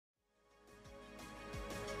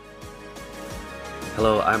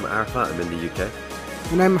Hello, I'm Arafat, I'm in the UK.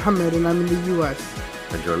 And I'm Mohammed, and I'm in the US.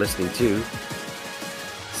 And you're listening to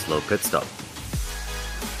Slow Pit Stop.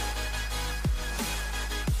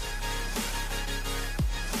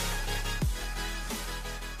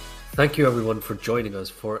 Thank you everyone for joining us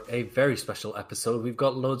for a very special episode. We've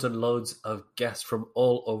got loads and loads of guests from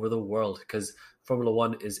all over the world because Formula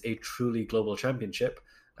One is a truly global championship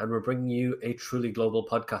and we're bringing you a truly global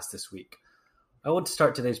podcast this week. I want to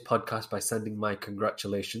start today's podcast by sending my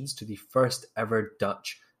congratulations to the first ever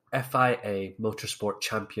Dutch FIA Motorsport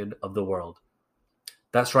Champion of the world.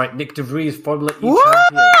 That's right, Nick De Vries, Formula E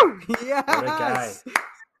champion. Yes!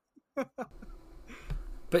 What a guy.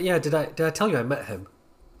 But yeah, did I tell you I met him?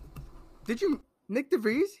 Did you? Nick De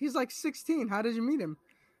Vries? He's like 16. How did you meet him?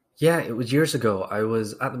 Yeah, it was years ago. I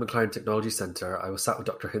was at the McLaren Technology Centre. I was sat with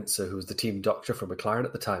Dr. Hintze, who was the team doctor for McLaren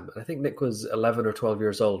at the time. And I think Nick was 11 or 12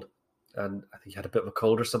 years old. And I think he had a bit of a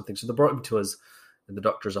cold or something. So they brought him to us in the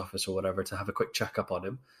doctor's office or whatever to have a quick checkup on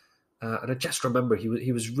him. And I just remember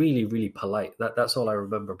he was really, really polite. That's all I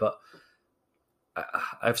remember. But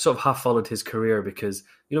I've sort of half followed his career because,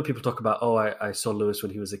 you know, people talk about, I saw Lewis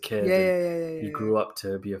when he was a kid. Yeah. He grew up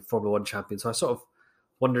to be a Formula One champion. So I sort of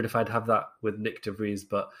wondered if I'd have that with Nick De Vries.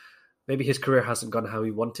 But maybe his career hasn't gone how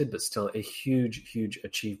he wanted, but still a huge, huge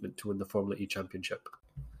achievement to win the Formula E championship.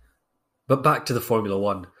 But back to the Formula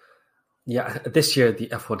One. Yeah, this year the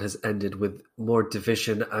F1 has ended with more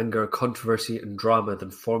division, anger, controversy and drama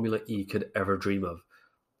than Formula E could ever dream of.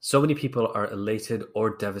 So many people are elated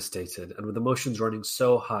or devastated, and with emotions running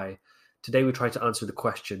so high, today we try to answer the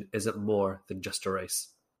question, is it more than just a race?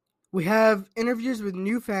 We have interviews with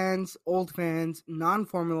new fans, old fans,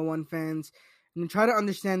 non-Formula One fans, and we try to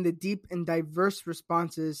understand the deep and diverse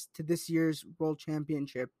responses to this year's World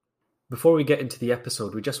Championship. Before we get into the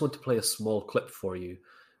episode, we just want to play a small clip for you.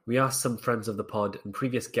 We asked some friends of the pod and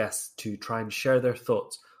previous guests to try and share their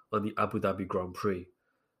thoughts on the Abu Dhabi Grand Prix.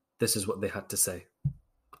 This is what they had to say.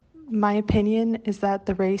 My opinion is that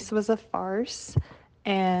the race was a farce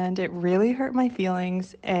and it really hurt my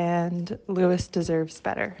feelings and Lewis deserves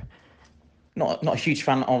better. Not a huge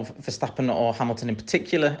fan of Verstappen or Hamilton in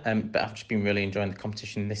particular, but I've just been really enjoying the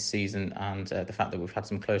competition this season and the fact that we've had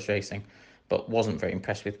some close racing. But wasn't very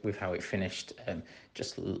impressed with how it finished.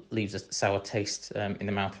 Just leaves a sour taste in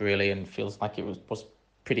the mouth, really, and feels like it was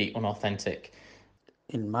pretty unauthentic.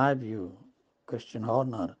 In my view, Christian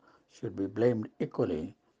Horner should be blamed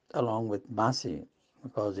equally along with Masi,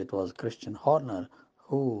 because it was Christian Horner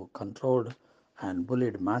who controlled and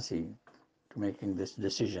bullied Masi to making this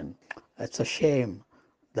decision. It's a shame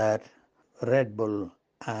that Red Bull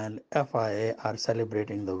and FIA are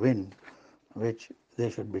celebrating the win, which they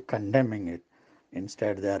should be condemning it.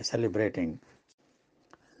 Instead, they are celebrating.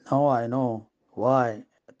 Now I know why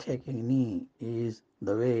taking knee is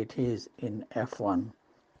the way it is in F1.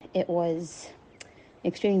 It was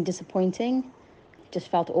extremely disappointing. Just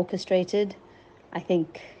felt orchestrated. I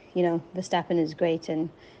think, Verstappen is great, and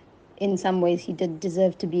in some ways he did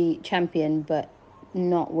deserve to be champion, but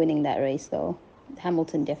not winning that race, though.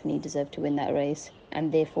 Hamilton definitely deserved to win that race,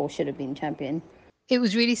 and therefore should have been champion. It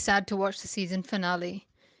was really sad to watch the season finale,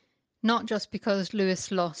 not just because Lewis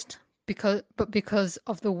lost, but because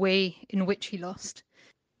of the way in which he lost.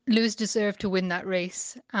 Lewis deserved to win that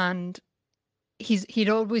race, and he'd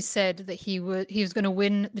always said that he was going to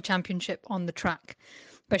win the championship on the track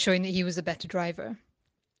by showing that he was a better driver.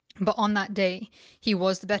 But on that day, he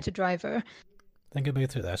was the better driver. Think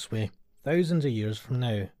about it this way. Thousands of years from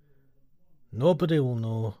now, nobody will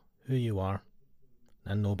know who you are,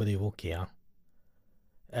 and nobody will care.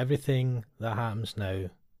 Everything that happens now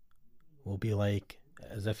will be like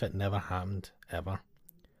as if it never happened ever.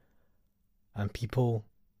 And people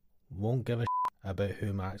won't give a about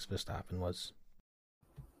who Max Verstappen was.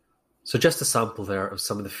 So just a sample there of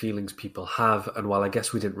some of the feelings people have, and while I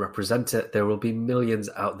guess we didn't represent it, there will be millions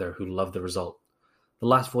out there who love the result. The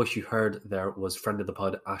last voice you heard there was friend of the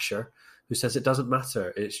pod, Asher, who says it doesn't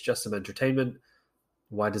matter, it's just some entertainment.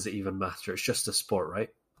 Why does it even matter? It's just a sport, right?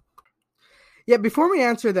 Yeah, before we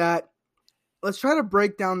answer that, let's try to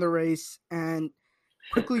break down the race and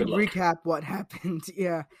quickly recap what happened.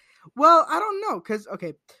 Yeah. Well, I don't know, because,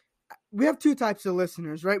 okay, we have two types of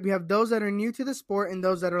listeners, right? We have those that are new to the sport and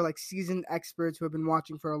those that are like seasoned experts who have been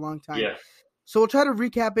watching for a long time. Yeah. So we'll try to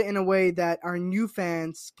recap it in a way that our new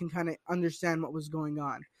fans can kind of understand what was going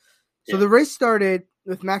on. So the race started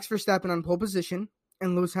with Max Verstappen on pole position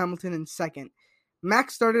and Lewis Hamilton in second.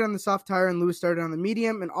 Max started on the soft tire and Lewis started on the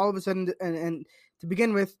medium, and all of a sudden, and to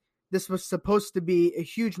begin with, this was supposed to be a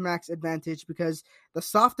huge Max advantage because the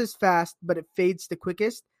soft is fast, but it fades the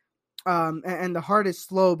quickest. and the hard is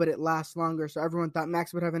slow, but it lasts longer. So everyone thought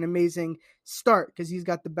Max would have an amazing start because he's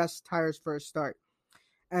got the best tires for a start.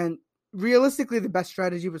 And realistically, the best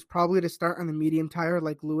strategy was probably to start on the medium tire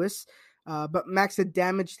like Lewis. But Max had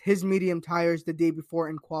damaged his medium tires the day before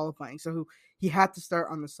in qualifying, so he had to start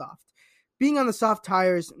on the soft. Being on the soft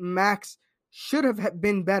tires, Max should have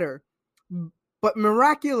been better. But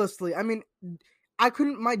miraculously, I mean,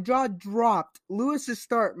 my jaw dropped. Lewis's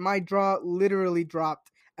start, my jaw literally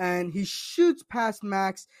dropped. And he shoots past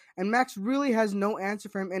Max, and Max really has no answer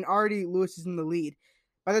for him, and already Lewis is in the lead.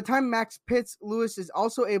 By the time Max pits, Lewis is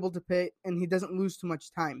also able to pit, and he doesn't lose too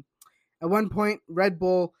much time. At one point, Red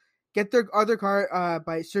Bull get their other car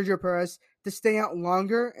by Sergio Perez to stay out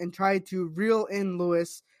longer and try to reel in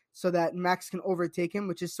Lewis so that Max can overtake him,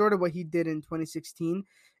 which is sort of what he did in 2016.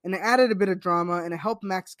 And it added a bit of drama, and it helped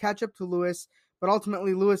Max catch up to Lewis, but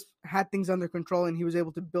ultimately Lewis had things under control, and he was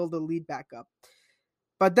able to build the lead back up.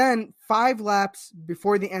 But then, 5 laps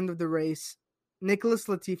before the end of the race, Nicholas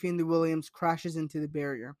Latifi in the Williams crashes into the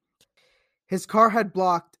barrier. His car had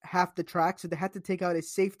blocked half the track, so they had to take out a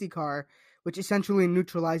safety car, which essentially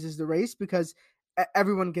neutralizes the race because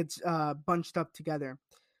everyone gets bunched up together.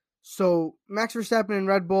 So Max Verstappen and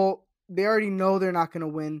Red Bull, they already know they're not going to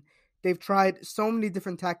win. They've tried so many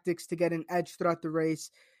different tactics to get an edge throughout the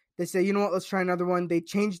race. They say, you know what, let's try another one. They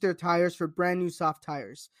changed their tires for brand new soft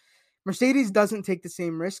tires. Mercedes doesn't take the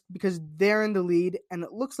same risk because they're in the lead, and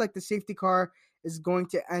it looks like the safety car is going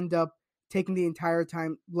to end up taking the entire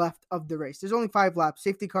time left of the race. There's only 5 laps.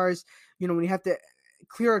 Safety cars, when you have to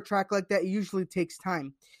clear a track like that, it usually takes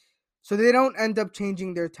time. So they don't end up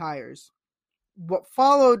changing their tires. What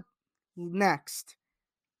followed next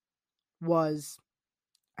was,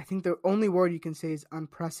 I think the only word you can say is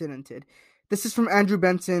unprecedented. This is from Andrew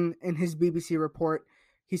Benson in his BBC report.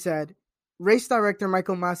 He said, race director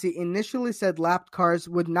Michael Masi initially said lapped cars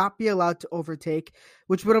would not be allowed to overtake,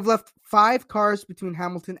 which would have left 5 cars between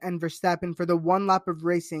Hamilton and Verstappen for the 1 lap of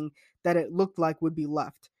racing that it looked like would be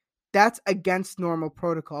left. That's against normal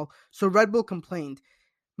protocol, so Red Bull complained.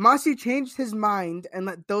 Masi changed his mind and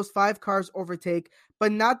let those 5 cars overtake,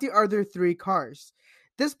 but not the other 3 cars.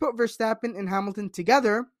 This put Verstappen and Hamilton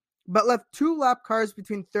together, but left 2 lap cars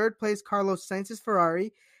between third place Carlos Sainz's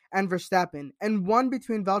Ferrari and Verstappen, and 1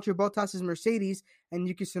 between Valtteri Bottas's Mercedes and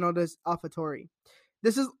Yuki Tsunoda's AlphaTauri.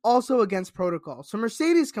 This is also against protocol, so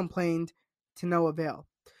Mercedes complained to no avail.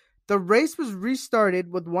 The race was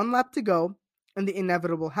restarted with 1 lap to go, and the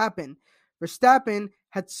inevitable happened. Verstappen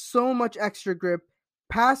had so much extra grip,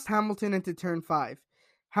 passed Hamilton into turn 5.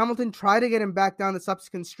 Hamilton tried to get him back down the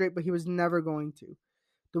subsequent straight, but he was never going to.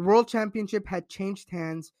 The World Championship had changed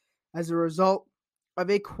hands as a result of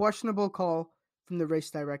a questionable call from the race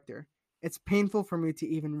director. It's painful for me to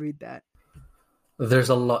even read that. There's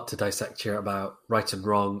a lot to dissect here about right and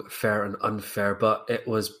wrong, fair and unfair, but it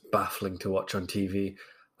was baffling to watch on TV.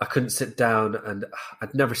 I couldn't sit down, and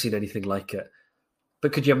I'd never seen anything like it.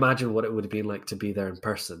 But could you imagine what it would have been like to be there in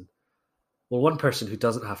person? Well, one person who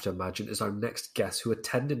doesn't have to imagine is our next guest who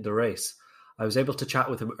attended the race. I was able to chat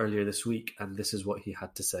with him earlier this week, and this is what he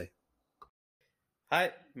had to say.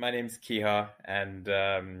 Hi, my name's Kiha, and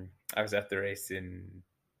I was at the race in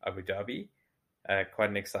Abu Dhabi. Quite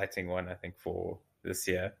an exciting one, I think, for this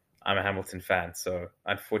year. I'm a Hamilton fan, so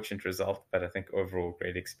unfortunate result, but I think overall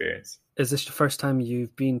great experience. Is this the first time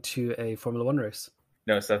you've been to a Formula One race?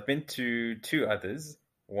 No, so I've been to 2 others.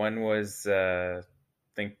 One was, I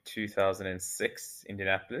think, 2006,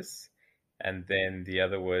 Indianapolis, and then the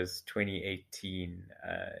other was 2018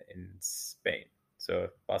 in Spain, so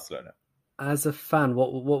Barcelona. As a fan,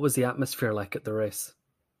 what was the atmosphere like at the race?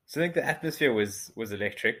 So I think the atmosphere was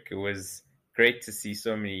electric. It was great to see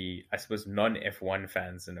so many, I suppose, non-F1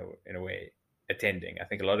 fans in a way attending. I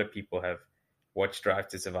think a lot of people have watched Drive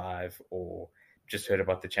to Survive or just heard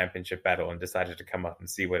about the championship battle and decided to come up and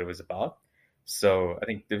see what it was about. So I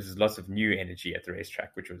think there was lots of new energy at the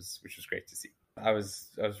racetrack, which was great to see. I was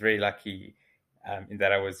very lucky in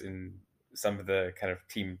that I was in some of the kind of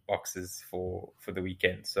team boxes for the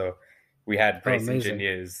weekend. So we had race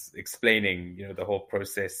engineers explaining, the whole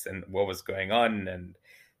process and what was going on, and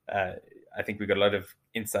I think we got a lot of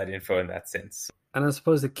inside info in that sense. And I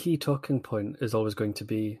suppose the key talking point is always going to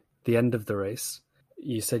be the end of the race.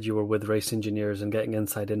 You said you were with race engineers and getting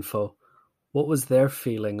inside info. What was their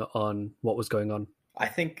feeling on what was going on? I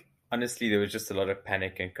think, honestly, there was just a lot of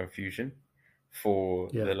panic and confusion for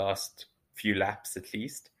the last few laps, at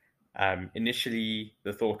least. Initially,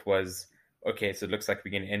 the thought was, okay, so it looks like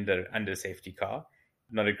we're going to end under safety car.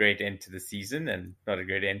 Not a great end to the season and not a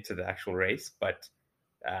great end to the actual race, but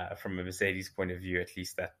from a Mercedes point of view, at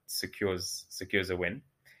least that secures a win.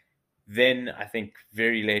 Then I think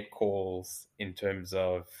very late calls in terms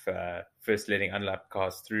of first letting unlapped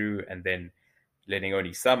cars through and then letting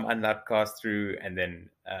only some unlapped cars through, and then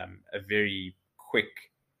a very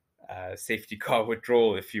quick safety car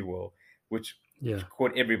withdrawal, if you will, which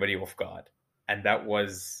caught everybody off guard. And that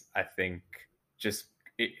was, I think,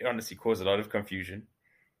 it honestly caused a lot of confusion.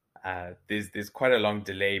 There's quite a long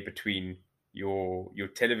delay between your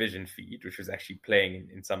television feed, which was actually playing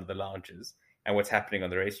in some of the lounges, and what's happening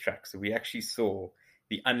on the racetrack. So we actually saw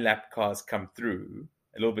the unlapped cars come through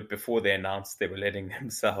a little bit before they announced they were letting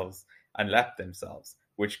themselves unlap themselves,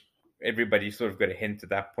 which everybody sort of got a hint at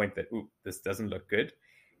that point that, ooh, this doesn't look good.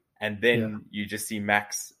 And then you just see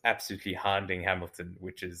Max absolutely hounding Hamilton,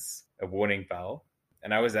 which is a warning bell.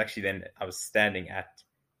 And I was standing at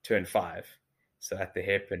turn 5, so at the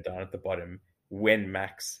hairpin down at the bottom, when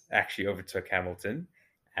Max actually overtook Hamilton,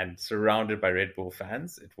 and surrounded by Red Bull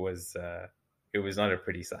fans. It was not a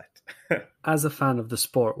pretty sight. As a fan of the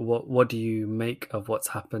sport, what do you make of what's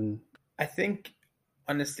happened? I think,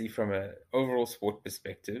 honestly, from an overall sport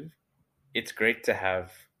perspective, it's great to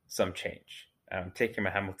have some change. Taking my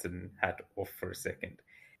Hamilton hat off for a second.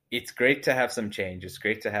 It's great to have some change. It's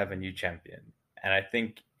great to have a new champion. And I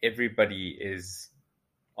think everybody is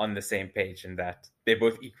on the same page in that they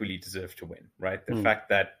both equally deserve to win, right? The fact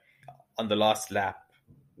that on the last lap,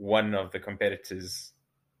 one of the competitors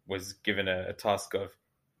was given a task of,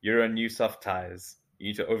 you're on new soft tires. You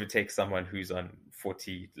need to overtake someone who's on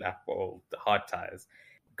 40-lap-old hard tires.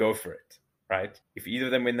 Go for it, right? If either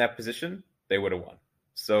of them win that position, they would have won.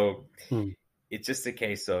 So it's just a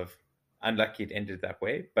case of unlucky it ended that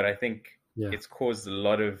way. But I think it's caused a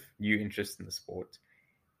lot of new interest in the sport.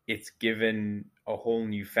 It's given a whole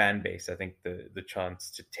new fan base, I think, the chance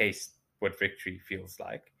to taste what victory feels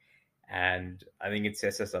like. And I think it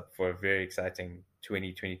sets us up for a very exciting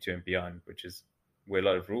 2022 and beyond, which is where a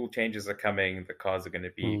lot of rule changes are coming. The cars are going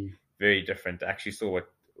to be very different. I actually saw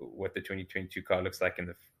what the 2022 car looks like in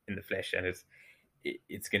the flesh, and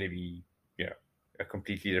it's going to be, a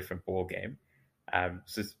completely different ball game.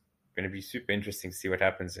 So it's going to be super interesting to see what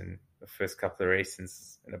happens in the first couple of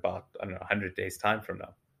races in about 100 days time from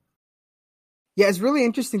now. Yeah, it's really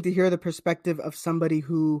interesting to hear the perspective of somebody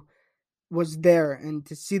who was there and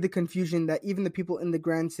to see the confusion that even the people in the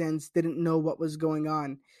grandstands didn't know what was going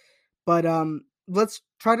on. But let's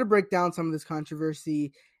try to break down some of this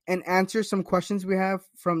controversy and answer some questions we have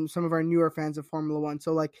from some of our newer fans of Formula One.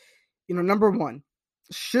 So, number 1,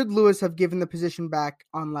 should Lewis have given the position back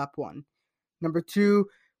on lap 1? Number 2,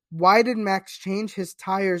 why did Max change his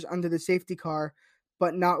tires under the safety car,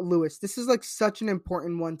 but not Lewis? This is such an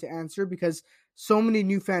important one to answer because so many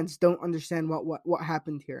new fans don't understand what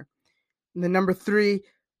happened here. And then number 3,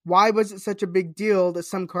 why was it such a big deal that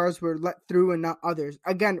some cars were let through and not others?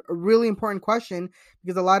 Again, a really important question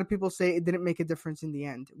because a lot of people say it didn't make a difference in the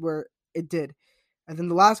end, where it did. And then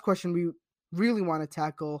the last question we really want to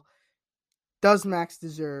tackle, does Max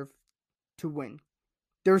deserve to win?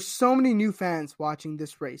 There are so many new fans watching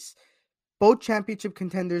this race. Both championship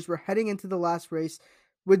contenders were heading into the last race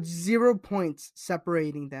with 0 points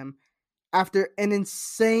separating them after an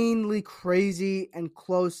insanely crazy and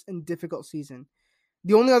close and difficult season.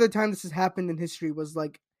 The only other time this has happened in history was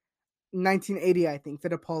 1980, I think,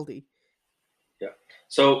 Fittipaldi. Yeah.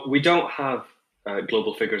 So we don't have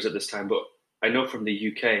global figures at this time, but I know from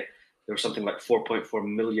the UK, there was something like 4.4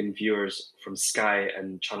 million viewers from Sky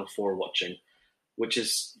and Channel 4 watching, which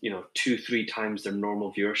is, 2-3 times their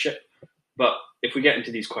normal viewership. But if we get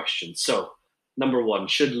into these questions, so number 1,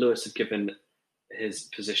 should Lewis have given his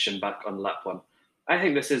position back on lap 1? I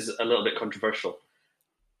think this is a little bit controversial.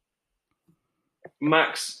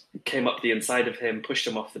 Max came up the inside of him, pushed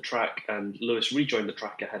him off the track, and Lewis rejoined the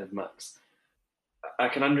track ahead of Max. I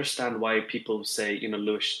can understand why people say,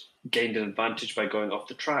 Lewis gained an advantage by going off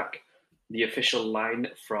the track. The official line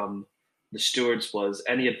from the stewards was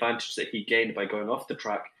any advantage that he gained by going off the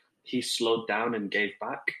track, he slowed down and gave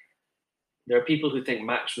back. There are people who think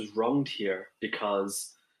Max was wronged here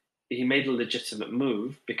because he made a legitimate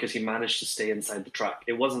move because he managed to stay inside the track.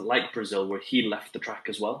 It wasn't like Brazil where he left the track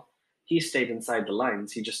as well. He stayed inside the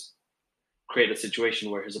lines. He just created a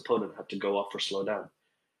situation where his opponent had to go off or slow down.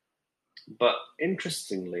 But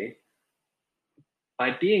interestingly,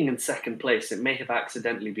 by being in second place, it may have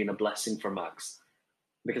accidentally been a blessing for Max.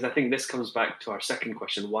 Because I think this comes back to our second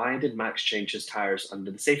question. Why did Max change his tires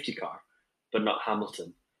under the safety car, but not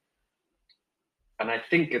Hamilton? And I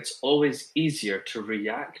think it's always easier to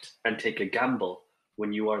react and take a gamble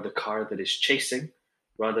when you are the car that is chasing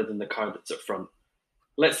rather than the car that's at front.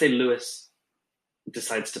 Let's say Lewis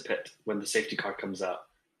decides to pit when the safety car comes out.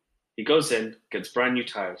 He goes in, gets brand new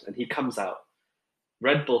tires, and he comes out.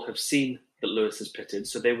 Red Bull have seen that Lewis is pitted,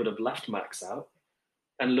 so they would have left Max out,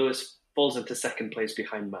 and Lewis falls into second place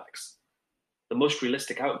behind Max. The most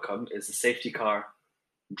realistic outcome is the safety car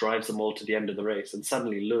drives them all to the end of the race, and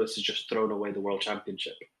suddenly Lewis has just thrown away the World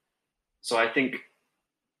Championship. So I think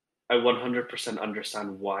I 100%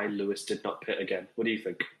 understand why Lewis did not pit again. What do you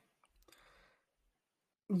think?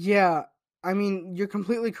 Yeah, I mean, you're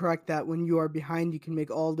completely correct that when you are behind, you can make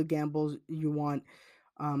all the gambles you want.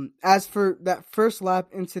 As for that first lap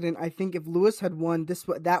incident, I think if Lewis had won,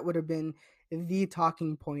 that would have been the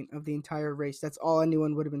talking point of the entire race. That's all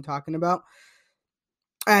anyone would have been talking about.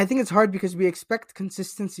 And I think it's hard because we expect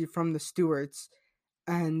consistency from the stewards,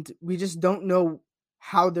 and we just don't know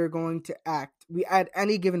how they're going to act. At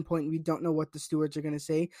any given point, we don't know what the stewards are going to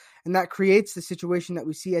say, and that creates the situation that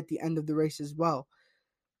we see at the end of the race as well.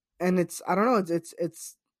 And I don't know,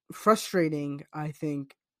 it's frustrating, I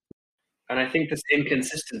think. And I think this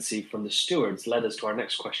inconsistency from the stewards led us to our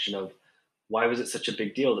next question of why was it such a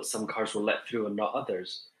big deal that some cars were let through and not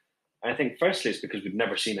others? And I think firstly it's because we've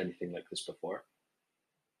never seen anything like this before.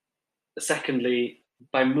 Secondly,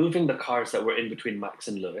 by moving the cars that were in between Max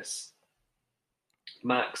and Lewis,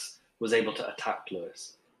 Max was able to attack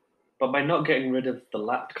Lewis. But by not getting rid of the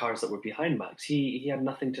lapped cars that were behind Max, he had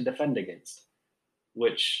nothing to defend against,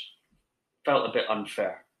 which felt a bit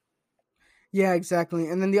unfair. Yeah, exactly.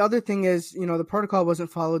 And then the other thing is, the protocol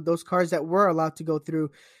wasn't followed. Those cars that were allowed to go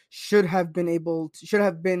through should have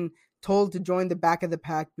been told to join the back of the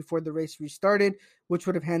pack before the race restarted, which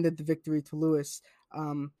would have handed the victory to Lewis.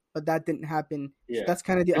 But that didn't happen. Yeah. So that's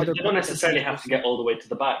kind of the other. They don't necessarily have to get all the way to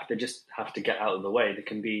the back. They just have to get out of the way. They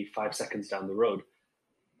can be 5 seconds down the road.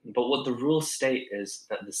 But what the rules state is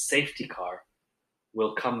that the safety car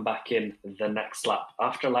will come back in the next lap.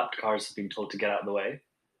 After lapped cars have been told to get out of the way,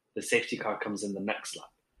 the safety car comes in the next lap.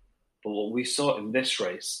 But what we saw in this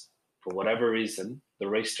race, for whatever reason, the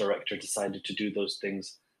race director decided to do those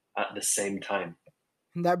things at the same time.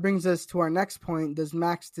 And that brings us to our next point. Does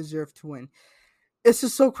Max deserve to win? This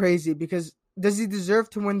is so crazy because does he deserve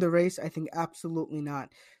to win the race? I think absolutely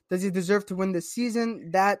not. Does he deserve to win the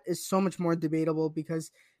season? That is so much more debatable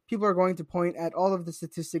because people are going to point at all of the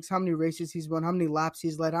statistics, how many races he's won, how many laps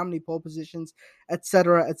he's led, how many pole positions,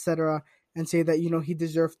 etc., and say that, he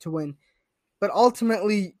deserved to win. But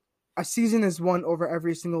ultimately, a season is won over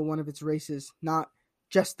every single one of its races, not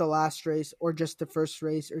just the last race or just the first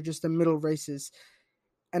race or just the middle races.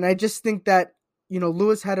 And I just think that,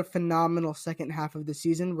 Lewis had a phenomenal second half of the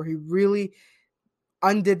season where he really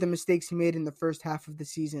undid the mistakes he made in the first half of the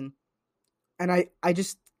season. And I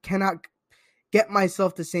just cannot get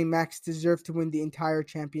myself to say Max deserved to win the entire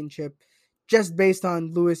championship just based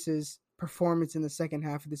on Lewis's performance in the second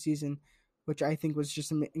half of the season, which I think was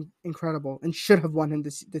just incredible and should have won him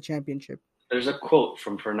the championship. There's a quote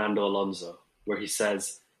from Fernando Alonso where he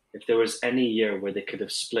says, if there was any year where they could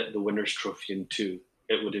have split the winner's trophy in two,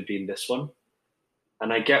 it would have been this one.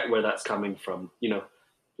 And I get where that's coming from.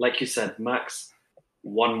 Like you said, Max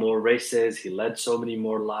won more races. He led so many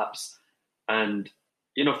more laps. And,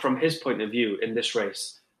 from his point of view in this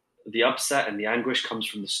race, the upset and the anguish comes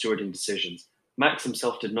from the stewarding decisions. Max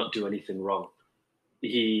himself did not do anything wrong.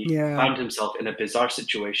 He found himself in a bizarre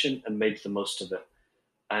situation and made the most of it.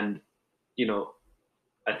 And,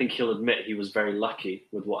 I think he'll admit he was very lucky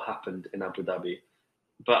with what happened in Abu Dhabi.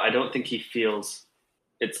 But I don't think he feels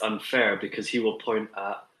it's unfair because he will point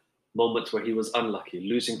at moments where he was unlucky,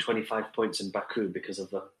 losing 25 points in Baku because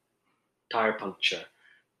of a tyre puncture,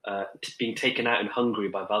 being taken out in Hungary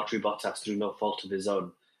by Valtteri Bottas through no fault of his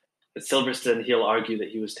own. At Silverstone, he'll argue that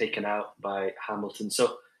he was taken out by Hamilton.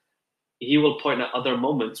 So he will point at other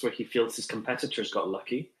moments where he feels his competitors got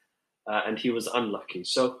lucky and he was unlucky.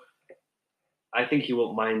 So I think he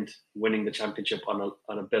won't mind winning the championship on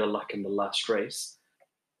a bit of luck in the last race.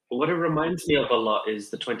 But what it reminds me of a lot is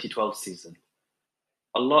the 2012 season.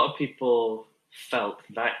 A lot of people felt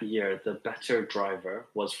that year the better driver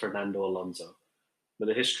was Fernando Alonso. But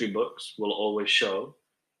the history books will always show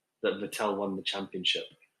that Vettel won the championship.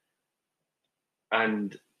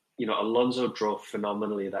 And, Alonso drove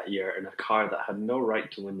phenomenally that year in a car that had no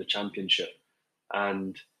right to win the championship.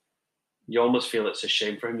 And you almost feel it's a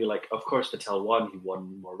shame for him. You're like, of course Vettel won. He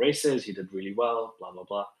won more races. He did really well, blah, blah,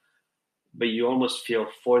 blah. But you almost feel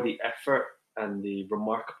for the effort and the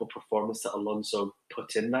remarkable performance that Alonso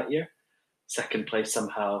put in that year, second place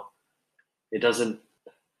somehow,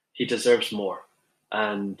 he deserves more.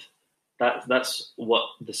 And that's what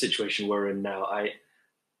the situation we're in now.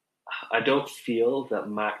 I don't feel that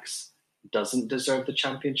Max doesn't deserve the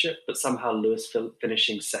championship, but somehow Lewis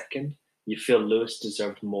finishing second, you feel Lewis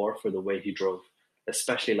deserved more for the way he drove,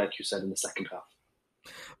 especially like you said in the second half.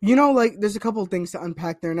 There's a couple of things to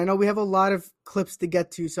unpack there, and I know we have a lot of clips to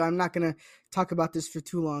get to, so I'm not going to talk about this for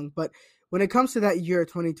too long. But when it comes to that year,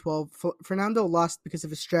 2012, Fernando lost because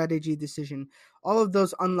of a strategy decision. All of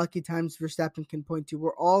those unlucky times Verstappen can point to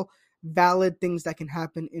were all valid things that can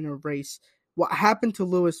happen in a race. What happened to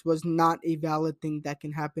Lewis was not a valid thing that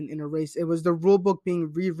can happen in a race. It was the rule book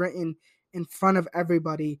being rewritten in front of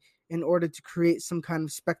everybody in order to create some kind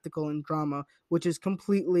of spectacle and drama, which is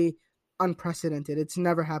completely unprecedented. It's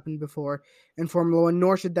never happened before in Formula One,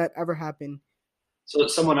 nor should that ever happen. So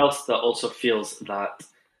someone else that also feels that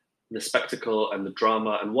the spectacle and the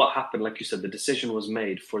drama and what happened, like you said, the decision was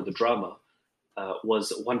made for the drama,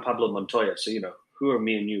 was Juan Pablo Montoya. So, who are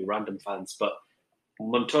me and you, random fans? But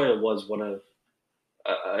Montoya was one of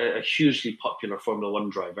a hugely popular Formula One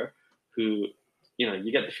driver who,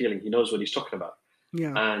 you get the feeling he knows what he's talking about.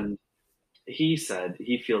 Yeah. And he said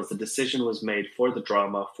he feels the decision was made for the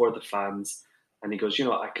drama, for the fans. And he goes,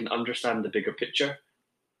 I can understand the bigger picture.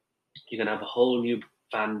 You can have a whole new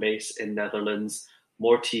fan base in Netherlands,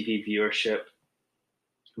 more TV viewership,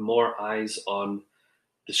 more eyes on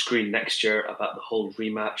the screen next year about the whole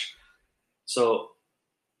rematch. So,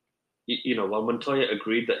 while Montoya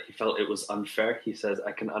agreed that he felt it was unfair, he says,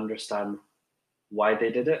 I can understand why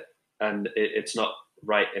they did it, and it's not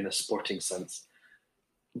right in a sporting sense.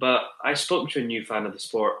 But I spoke to a new fan of the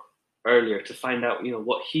sport earlier to find out,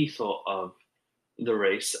 what he thought of the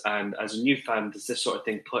race. And as a new fan, does this sort of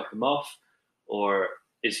thing put him off, or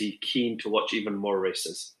is he keen to watch even more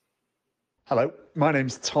races? Hello, my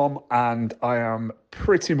name's Tom, and I am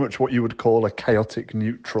pretty much what you would call a chaotic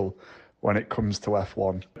neutral when it comes to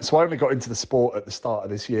F1. So I only got into the sport at the start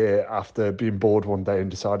of this year after being bored one day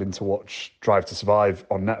and deciding to watch Drive to Survive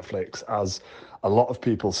on Netflix, as a lot of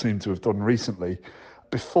people seem to have done recently.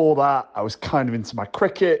 Before that, I was kind of into my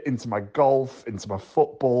cricket, into my golf, into my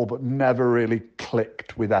football, but never really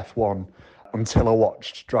clicked with F1 until I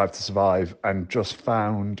watched Drive to Survive and just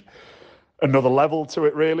found another level to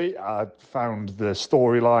it, really. I found the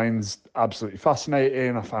storylines absolutely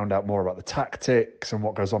fascinating. I found out more about the tactics and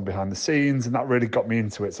what goes on behind the scenes, and that really got me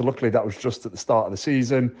into it. So luckily that was just at the start of the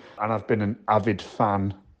season, and I've been an avid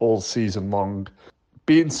fan all season long.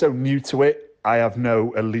 Being so new to it, I have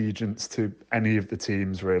no allegiance to any of the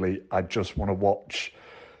teams, really. I just want to watch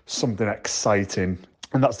something exciting,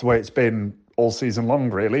 and that's the way it's been all season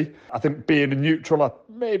long, really. I think being a neutral, I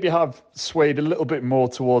maybe have swayed a little bit more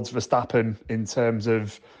towards Verstappen in terms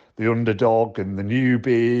of the underdog and the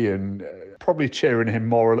newbie, and probably cheering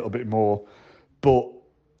him a little bit more. But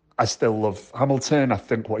I still love Hamilton. I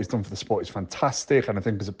think what he's done for the sport is fantastic, and I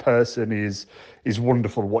think as a person, he's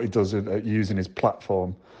wonderful what he does at using his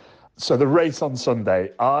platform. So the race on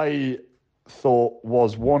Sunday, I thought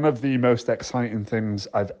was one of the most exciting things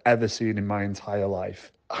I've ever seen in my entire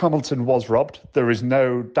life. Hamilton was robbed. There is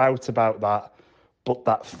no doubt about that. But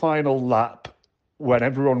that final lap, when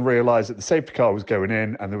everyone realised that the safety car was going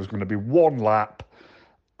in and there was going to be one lap,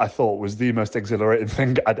 I thought was the most exhilarating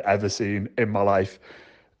thing I'd ever seen in my life.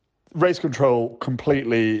 Race control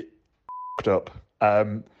completely up.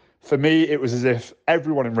 For me, it was as if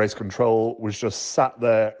everyone in race control was just sat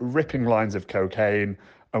there ripping lines of cocaine,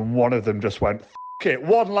 and one of them just went, F it,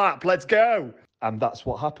 one lap, let's go. And that's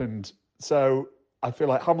what happened. So I feel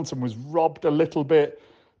like Hamilton was robbed a little bit,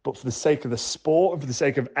 but for the sake of the sport and for the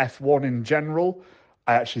sake of F1 in general,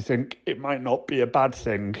 I actually think it might not be a bad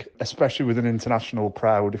thing, especially with an international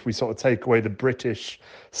crowd. If we sort of take away the British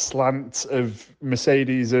slant of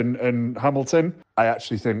Mercedes and Hamilton, I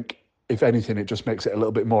actually think, if anything, it just makes it a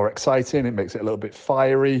little bit more exciting. It makes it a little bit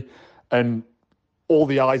fiery. And all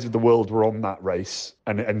the eyes of the world were on that race,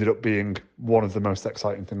 and it ended up being one of the most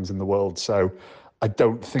exciting things in the world. So I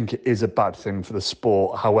don't think it is a bad thing for the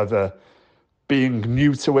sport. However, being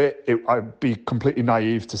new to it, I'd be completely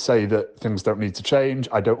naive to say that things don't need to change.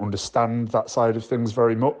 I don't understand that side of things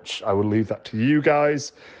very much. I will leave that to you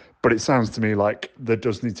guys. But it sounds to me like there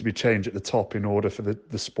does need to be change at the top in order for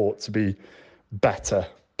the sport to be better.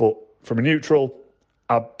 But from a neutral,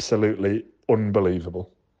 absolutely unbelievable.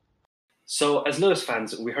 So as Lewis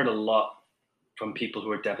fans, we heard a lot from people who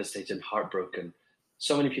were devastated and heartbroken.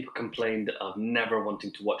 So many people complained of never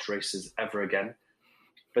wanting to watch races ever again.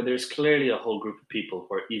 But there's clearly a whole group of people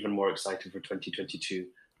who are even more excited for 2022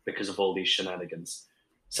 because of all these shenanigans.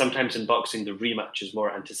 Sometimes in boxing, the rematch is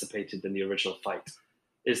more anticipated than the original fight.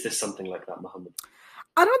 Is this something like that, Mohammed?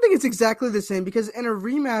 I don't think it's exactly the same, because in a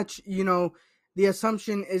rematch, the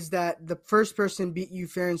assumption is that the first person beat you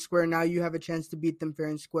fair and square. Now you have a chance to beat them fair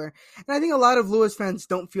and square. And I think a lot of Lewis fans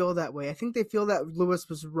don't feel that way. I think they feel that Lewis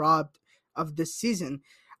was robbed of this season.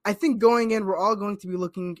 I think going in, we're all going to be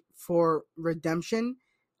looking for redemption.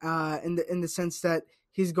 in the sense that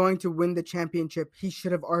he's going to win the championship he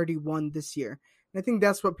should have already won this year. And I think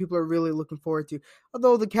that's what people are really looking forward to.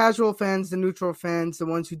 Although the casual fans, the neutral fans, the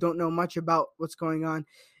ones who don't know much about what's going on,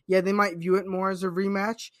 yeah, they might view it more as a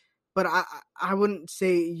rematch. But I wouldn't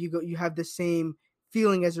say you have the same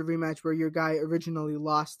feeling as a rematch where your guy originally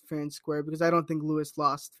lost fair and square, because I don't think Lewis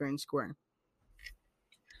lost fair and square.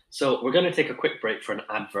 So we're going to take a quick break for an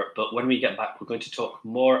advert, but when we get back, we're going to talk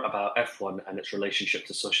more about F1 and its relationship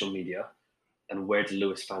to social media and where do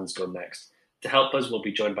Lewis fans go next. To help us, we'll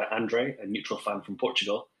be joined by Andre, a neutral fan from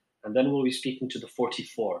Portugal, and then we'll be speaking to the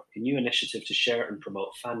 44, a new initiative to share and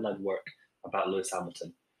promote fan-led work about Lewis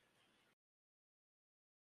Hamilton.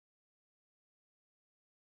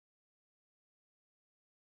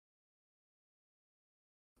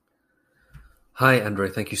 Hi, Andre.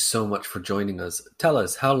 Thank you so much for joining us. Tell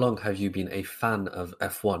us, how long have you been a fan of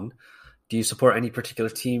F1? Do you support any particular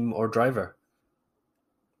team or driver?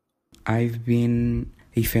 I've been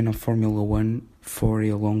a fan of Formula One for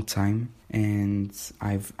a long time, and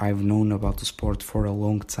I've known about the sport for a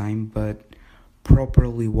long time, but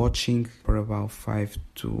properly watching for about 4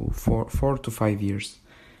 to 5 years,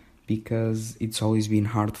 because it's always been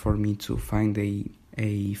hard for me to find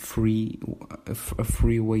a free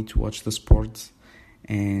way to watch the sport,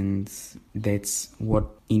 and that's what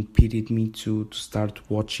impeded me to start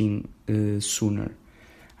watching sooner.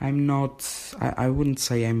 I wouldn't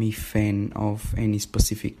say I'm a fan of any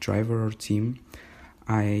specific driver or team.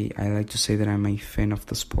 I like to say that I'm a fan of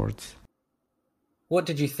the sport. What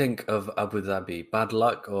did you think of Abu Dhabi? Bad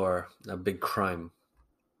luck or a big crime?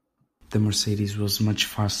 The Mercedes was much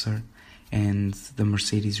faster, and the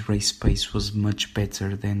Mercedes race pace was much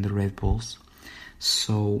better than the Red Bulls.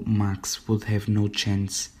 So Max would have no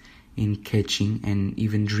chance in catching and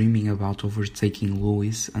even dreaming about overtaking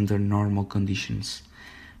Lewis under normal conditions.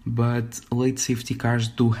 But late safety cars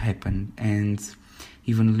do happen, and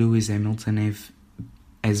even Lewis Hamilton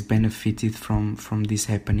has benefited from this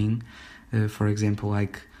happening. For example,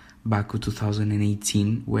 like Baku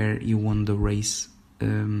 2018, where he won the race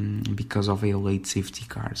because of a late safety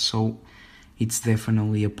car. So it's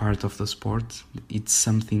definitely a part of the sport. It's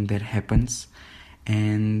something that happens,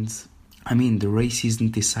 and I mean, the race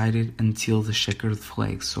isn't decided until the checkered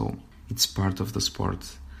flag, so it's part of the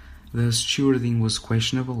sport. The stewarding was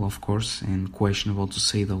questionable, of course, and questionable to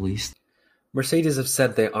say the least. Mercedes have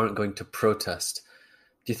said they aren't going to protest.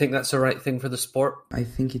 Do you think that's the right thing for the sport? I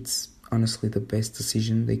think it's honestly the best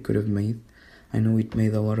decision they could have made. I know it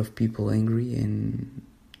made a lot of people angry and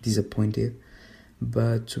disappointed,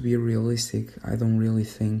 but to be realistic, I don't really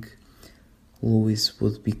think Lewis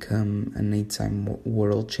would become an 8-time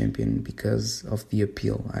world champion because of the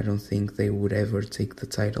appeal. I don't think they would ever take the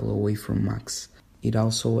title away from Max. It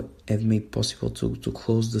also had made possible to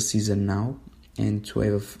close the season now and to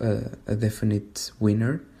have a definite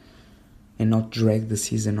winner and not drag the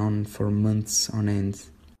season on for months on end.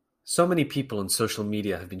 So many people on social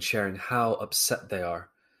media have been sharing how upset they are.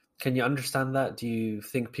 Can you understand that? Do you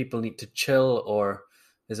think people need to chill, or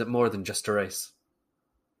is it more than just a race?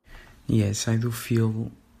 Yes, I do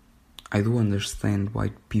understand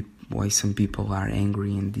why some people are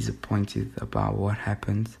angry and disappointed about what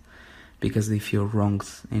happened, because they feel wronged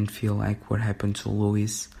and feel like what happened to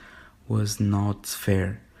Lewis was not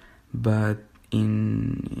fair. But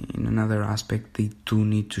in another aspect, they do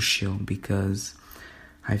need to chill, because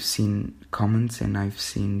I've seen comments and I've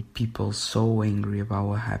seen people so angry about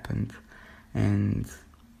what happened, and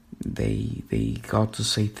they got to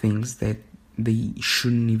say things that they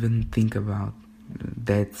shouldn't even think about.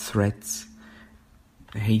 Death threats,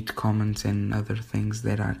 hate comments, and other things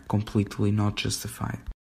that are completely not justified.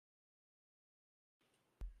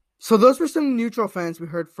 So those were some neutral fans we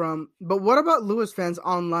heard from, but what about Lewis fans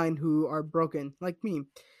online who are broken, like me?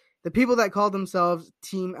 The people that call themselves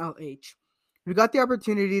Team LH. We got the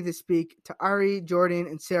opportunity to speak to Ari, Jordan,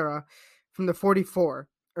 and Sarah from the 44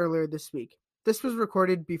 earlier this week. This was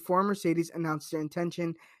recorded before Mercedes announced their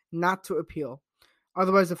intention not to appeal.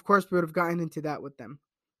 Otherwise, of course, we would have gotten into that with them.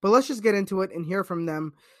 But let's just get into it and hear from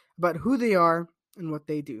them about who they are and what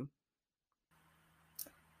they do.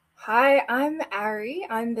 Hi, I'm Ari.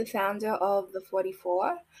 I'm the founder of the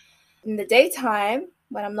 44. In the daytime,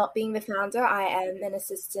 when I'm not being the founder, I am an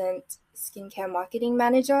assistant skincare marketing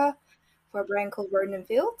manager for a brand called Roden &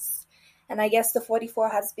 Fields. And I guess the 44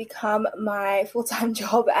 has become my full-time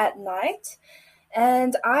job at night.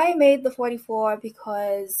 And I made the 44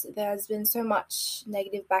 because there's been so much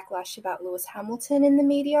negative backlash about Lewis Hamilton in the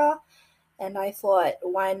media. And I thought,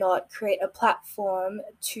 why not create a platform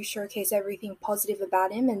to showcase everything positive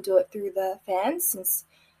about him and do it through the fans, since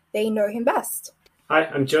they know him best. Hi,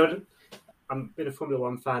 I'm Jordan. I've been a Formula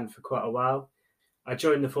One fan for quite a while. I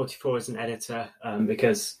joined the 44 as an editor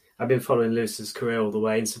because I've been following Lewis's career all the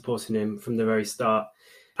way and supporting him from the very start.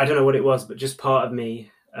 I don't know what it was, but just part of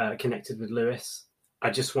me connected with Lewis. I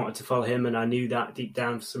just wanted to follow him, and I knew that deep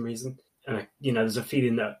down for some reason. And there's a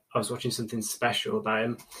feeling that I was watching something special about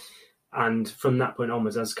him. And from that point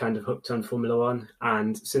onwards, I was kind of hooked on Formula One.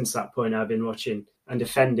 And since that point, I've been watching and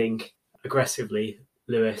defending aggressively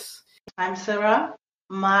Lewis. I'm Sarah.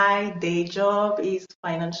 My day job is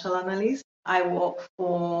financial analyst. I work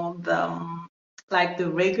for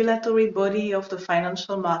the regulatory body of the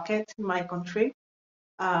financial market in my country.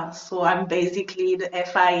 So I'm basically the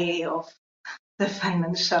FIA of the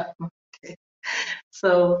financial market.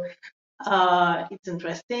 So it's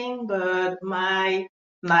interesting, but my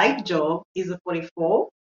night job is a 44.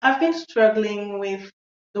 I've been struggling with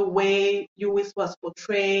the way Lewis was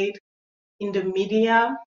portrayed in the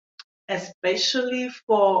media, especially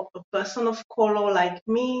for a person of color like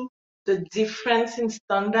me, the difference in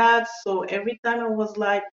standards. So every time I was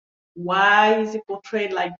like, why is he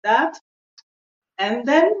portrayed like that? And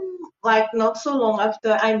then, not so long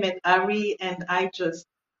after, I met Ari and I just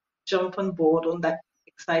jumped on board on that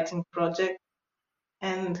exciting project.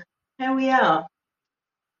 And here we are.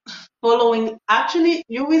 Actually,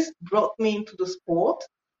 Lewis brought me into the sport.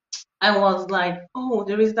 I was like, oh,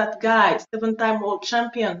 there is that guy, 7-time world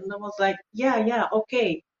champion. And I was like, yeah,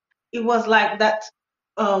 okay. It was like that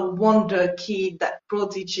wonder kid, that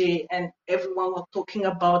prodigy, and everyone was talking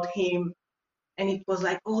about him. And it was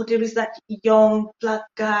like, oh, there is that young black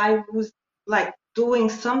guy who's doing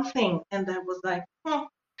something. And I was like,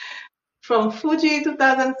 From Fuji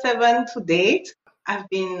 2007 to date, I've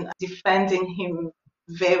been defending him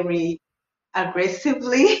very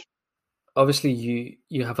aggressively. Obviously,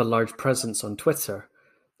 you have a large presence on Twitter,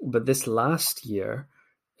 but this last year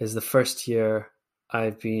is the first year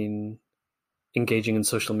I've been engaging in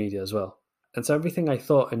social media as well. And so everything I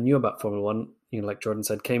thought and knew about Formula One, like Jordan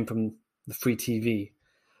said, came from the free TV.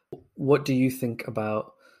 What do you think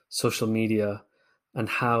about social media and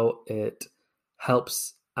how it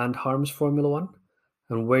helps and harms Formula One?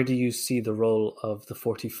 And where do you see the role of the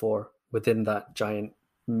 44 within that giant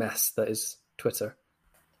mess that is Twitter?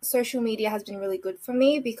 Social media has been really good for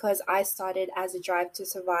me because I started as a Drive to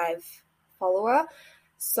Survive follower.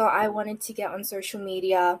 So I wanted to get on social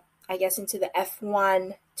media, I guess, into the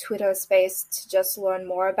F1 Twitter space to just learn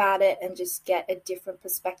more about it and just get a different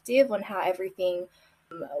perspective on how everything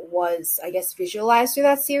was, I guess, visualized through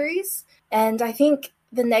that series. And I think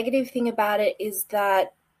the negative thing about it is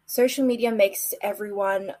that social media makes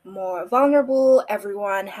everyone more vulnerable.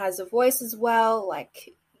 Everyone has a voice as well.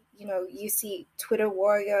 You see Twitter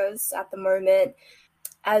warriors at the moment,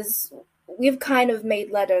 as we've kind of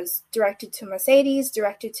made letters directed to Mercedes,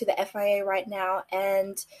 directed to the FIA right now.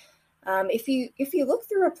 And if you look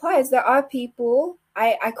through replies, there are people,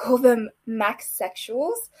 I call them max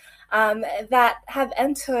sexuals, that have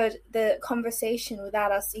entered the conversation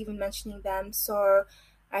without us even mentioning them. So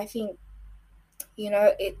I think,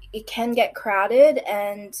 it can get crowded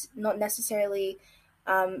and not necessarily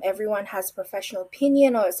everyone has a professional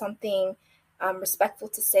opinion or something respectful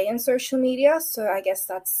to say in social media. So I guess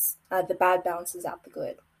that's the bad balances out the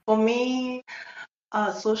good. For me,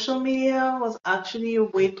 social media was actually a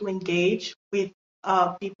way to engage with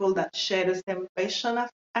people that share the same passion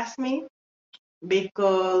as me,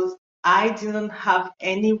 because I didn't have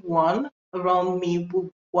anyone around me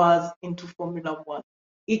who was into Formula One.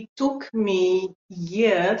 It took me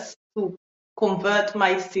years to convert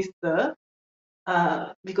my sister,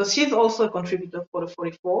 because she's also a contributor for the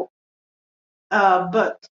 44.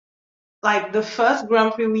 But the first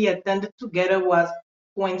Grand Prix we attended together was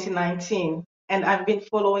 2019, and I've been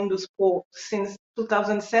following the sport since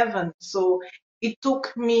 2007. So it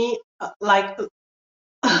took me a lot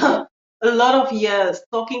of years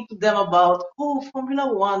talking to them about,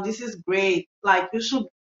 Formula One, this is great. You should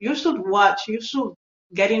watch, you should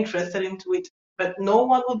get interested into it. But no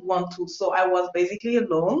one would want to. So I was basically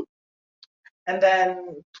alone. And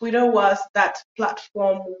then Twitter was that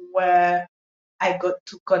platform where I got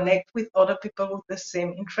to connect with other people with the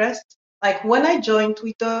same interest. When I joined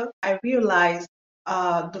Twitter, I realized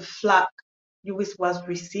the flack Lewis was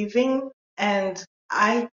receiving, and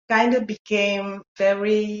I kind of became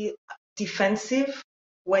very defensive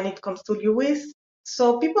when it comes to Lewis.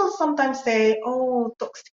 So people sometimes say,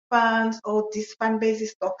 toxic fans, this fan base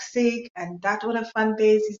is toxic and that other fan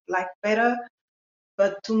base is better.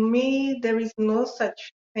 But to me, there is no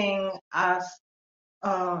such thing as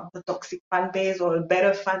a toxic fan base or a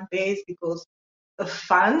better fan base, because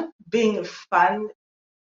being a fan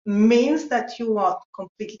means that you are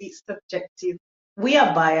completely subjective we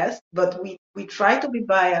are biased, but we try to be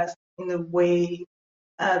biased in a way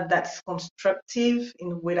that's constructive,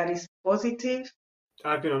 in a way that is positive.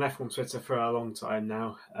 I've been on F1 Twitter for a long time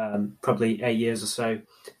now, probably 8 years or so.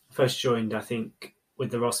 First joined, I think,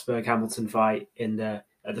 with the Rosberg Hamilton fight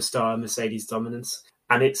at the start of Mercedes dominance.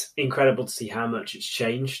 And it's incredible to see how much it's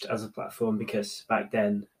changed as a platform, because back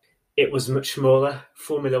then it was much smaller.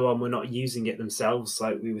 Formula One were not using it themselves.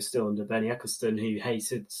 Like, we were still under Bernie Ecclestone, who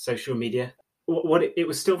hated social media. It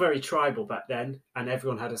was still very tribal back then, and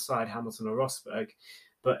everyone had a side, Hamilton or Rosberg.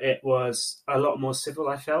 But it was a lot more civil,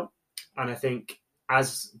 I felt. And I think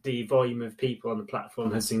as the volume of people on the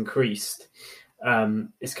platform has increased,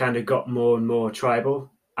 it's kind of got more and more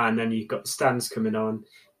tribal. And then you've got the stands coming on,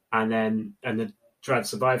 and the Drive to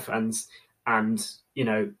Survive fans, and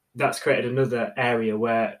that's created another area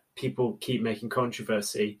where people keep making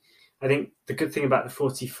controversy. I think the good thing about the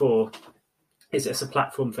 44 is it's a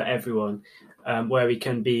platform for everyone, where we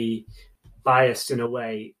can be biased in a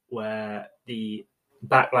way where the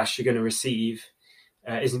backlash you're going to receive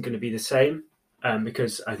isn't going to be the same,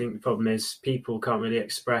 because I think the problem is people can't really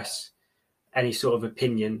express any sort of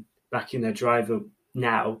opinion back in their driver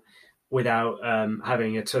now without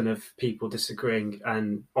having a ton of people disagreeing,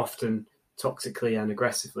 and often toxically and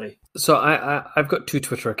aggressively. So I've got 2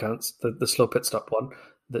 Twitter accounts, the Slow Pit Stop one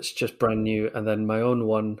that's just brand new, and then my own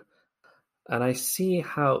one. And I see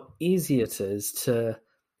how easy it is to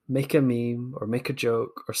make a meme or make a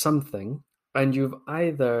joke or something, and you've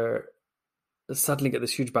either suddenly get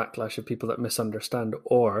this huge backlash of people that misunderstand,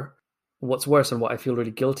 or what's worse, and what I feel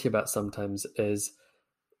really guilty about sometimes, is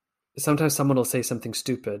sometimes someone will say something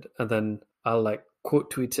stupid and then I'll quote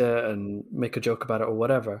tweet it and make a joke about it or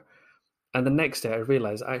whatever. And the next day I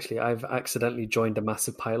realize actually I've accidentally joined a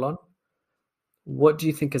massive pylon. What do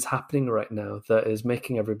you think is happening right now that is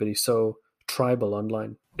making everybody so tribal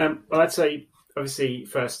online? Well, I'd say obviously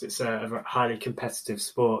first it's a highly competitive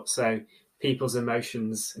sport, so people's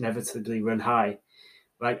emotions inevitably run high.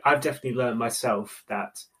 Like, I've definitely learned myself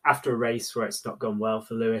that after a race where it's not gone well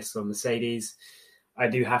for Lewis or Mercedes, I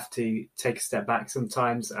do have to take a step back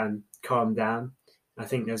sometimes and calm down. I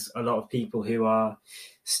think there's a lot of people who are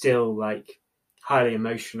still highly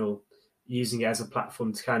emotional, using it as a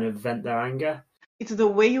platform to kind of vent their anger. It's the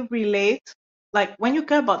way you relate. Like, when you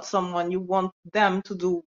care about someone, you want them to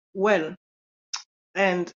do well.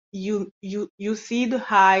 And you see the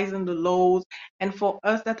highs and the lows. And for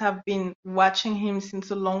us that have been watching him since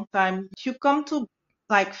a long time, you come to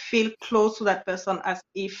feel close to that person as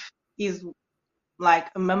if he's like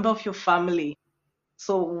a member of your family.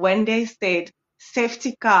 So when they said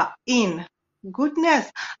safety car in,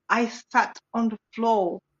 goodness, I sat on the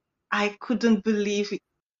floor. I couldn't believe it.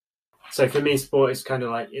 So for me, sport is kind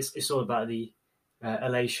of it's all about the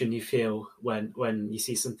elation you feel when you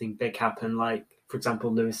see something big happen. Like, for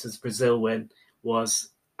example, Lewis's Brazil win was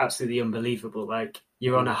absolutely unbelievable. Like,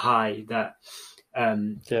 you're on a high that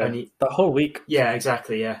the whole week. Yeah,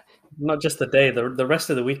 exactly. Yeah, not just the day. The rest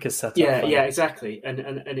of the week is set up. Yeah, exactly. And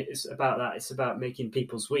it's about that. It's about making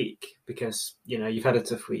people's week, because you've had a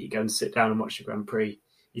tough week. You go and sit down and watch the Grand Prix.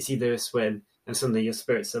 You see Lewis win, and suddenly your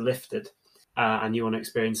spirits are lifted, and you want to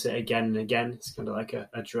experience it again and again. It's kind of like a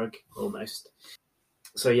drug almost.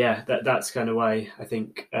 So yeah, that's kind of why I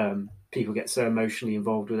think people get so emotionally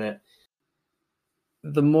involved with it.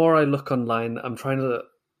 The more I look online, I'm trying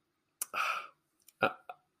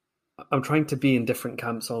to be in different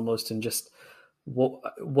camps almost, and just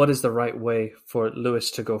what is the right way for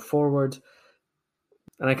Lewis to go forward.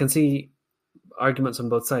 And I can see arguments on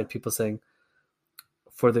both sides. People saying,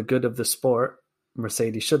 for the good of the sport,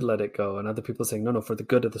 Mercedes should let it go. And other people saying, no, for the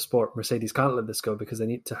good of the sport, Mercedes can't let this go because they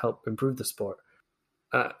need to help improve the sport.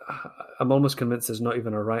 I'm almost convinced there's not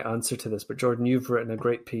even a right answer to this. But Jordan, you've written a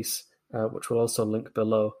great piece, which we'll also link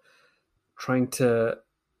below, trying to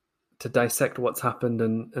dissect what's happened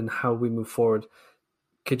and how we move forward.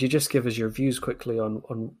 Could you just give us your views quickly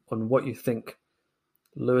on what you think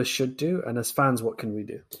Lewis should do, and as fans, what can we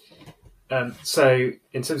do? So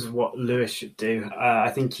in terms of what Lewis should do, I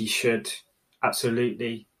think he should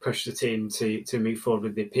absolutely push the team to move forward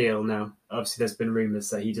with the appeal. Now, obviously, there's been rumours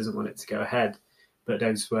that he doesn't want it to go ahead, but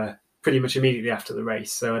those were pretty much immediately after the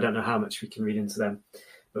race, so I don't know how much we can read into them.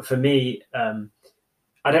 But for me, I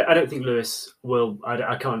don't think Lewis will.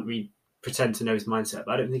 I can't pretend to know his mindset,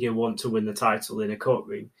 but I don't think he'll want to win the title in a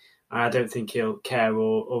courtroom. And I don't think he'll care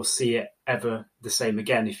or see it ever the same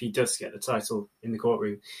again if he does get the title in the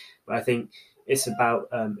courtroom. But I think it's about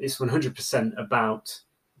it's 100% about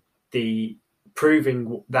the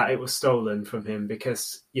proving that it was stolen from him,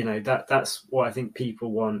 because that's what I think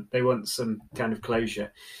people want. They want some kind of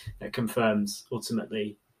closure that confirms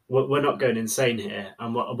ultimately we're not going insane here,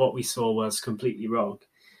 and what we saw was completely wrong.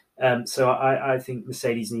 So I think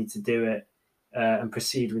Mercedes need to do it and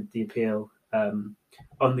proceed with the appeal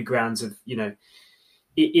on the grounds of, even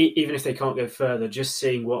if they can't go further, just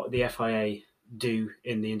seeing what the FIA do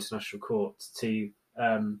in the international court to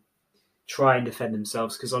try and defend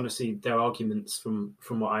themselves, because honestly their arguments from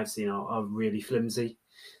what I've seen are really flimsy.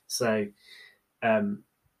 So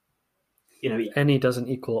any doesn't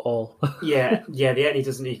equal all. the any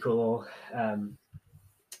doesn't equal all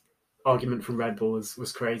argument from Red Bull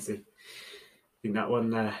was crazy. I think that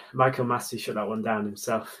one Michael Massey shut that one down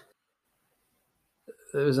himself.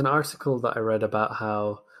 There was an article that I read about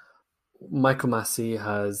how Michael Massey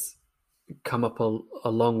has come up a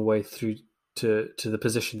long way through to the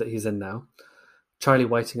position that he's in now. Charlie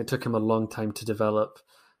Whiting, it took him a long time to develop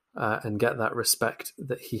and get that respect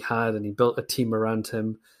that he had, and he built a team around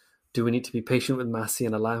him. Do we need to be patient with Massey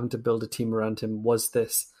and allow him to build a team around him? Was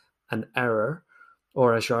this an error?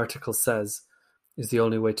 Or, as your article says, is the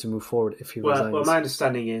only way to move forward if he resigns? Well, my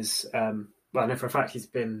understanding is, I know for a fact he's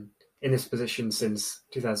been in this position since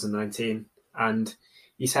 2019, and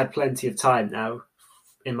he's had plenty of time now,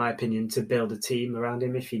 in my opinion, to build a team around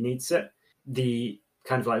him if he needs it. The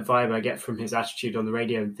kind of like vibe I get from his attitude on the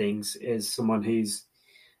radio and things is someone who's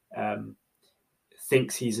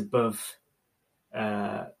thinks he's above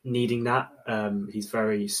needing that. He's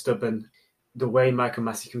very stubborn. The way Michael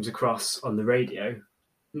Massey comes across on the radio,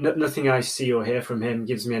 nothing I see or hear from him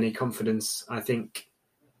gives me any confidence. I think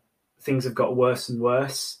things have got worse and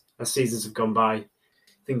worse as seasons have gone by.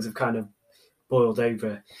 Things have kind of boiled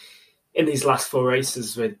over in these last 4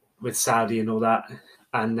 races with Saudi and all that,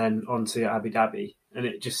 and then on to Abu Dhabi. And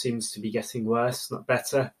it just seems to be getting worse, not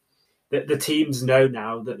better. The teams know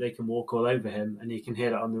now that they can walk all over him, and you can hear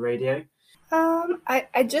that on the radio.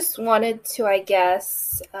 I just wanted to, I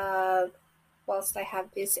guess, whilst I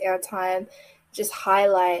have this airtime, just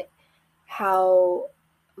highlight how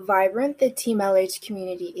vibrant the Team LH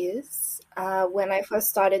community is. When I first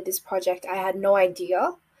started this project, I had no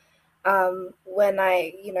idea. When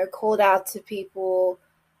I, called out to people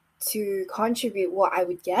to contribute what I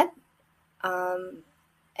would get. And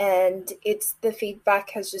the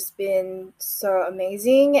feedback has just been so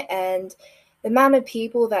amazing, and the amount of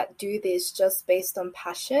people that do this just based on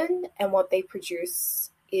passion and what they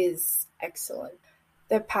produce is excellent.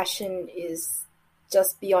 Their passion is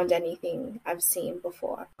just beyond anything I've seen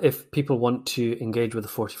before. If people want to engage with the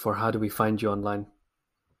 44, how do we find you online?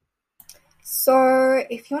 So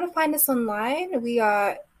if you want to find us online, we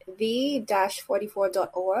are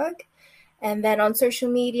the-44.org. And then on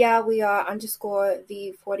social media, we are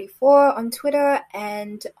 _the44 on Twitter,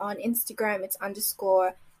 and on Instagram, it's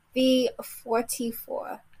 _the44.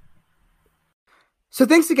 So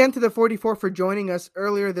thanks again to the 44 for joining us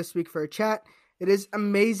earlier this week for a chat. It is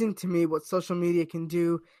amazing to me what social media can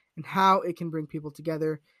do and how it can bring people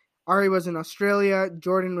together. Ari was in Australia,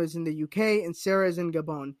 Jordan was in the UK, and Sarah is in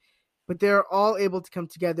Gabon. But they're all able to come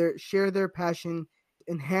together, share their passion,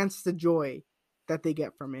 enhance the joy that they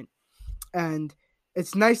get from it. And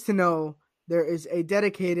it's nice to know there is a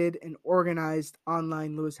dedicated and organized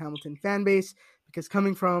online Lewis Hamilton fan base, because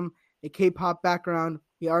coming from a K-pop background,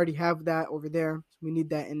 we already have that over there. So we need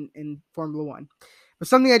that in Formula One. But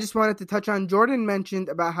something I just wanted to touch on, Jordan mentioned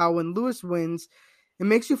about how when Lewis wins, it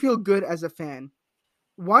makes you feel good as a fan.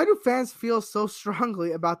 Why do fans feel so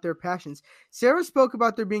strongly about their passions? Sarah spoke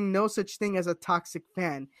about there being no such thing as a toxic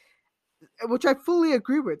fan, which I fully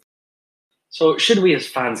agree with. So should we as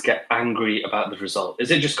fans get angry about the result?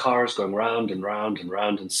 Is it just cars going round and round and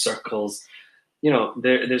round in circles?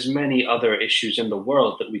 There's many other issues in the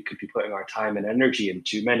world that we could be putting our time and energy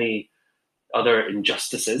into, many other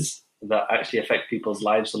injustices that actually affect people's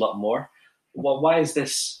lives a lot more. Well, why is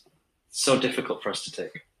this so difficult for us to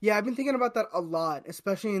take? Yeah, I've been thinking about that a lot,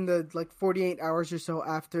 especially in the 48 hours or so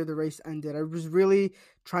after the race ended. I was really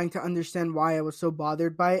trying to understand why I was so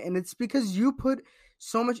bothered by it. And it's because you put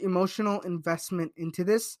so much emotional investment into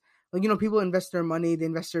this. People invest their money, they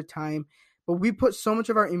invest their time, but we put so much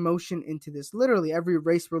of our emotion into this. Literally every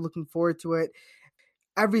race, we're looking forward to it.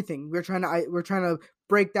 Everything we're trying to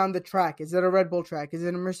break down the track. Is it a Red Bull track? Is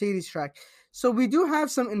it a Mercedes track? So we do have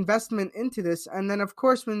some investment into this. And then of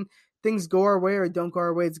course, when things go our way or don't go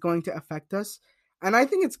our way, it's going to affect us. And I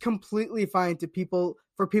think it's completely fine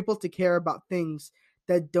for people to care about things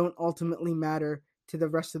that don't ultimately matter to the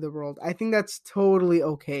rest of the world. I think that's totally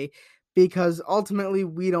okay, because ultimately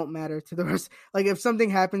we don't matter to the rest. If something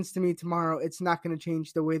happens to me tomorrow, it's not going to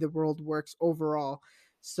change the way the world works overall.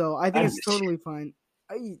 So I think it's totally fine.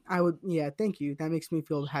 I would, yeah, thank you. That makes me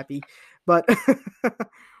feel happy. But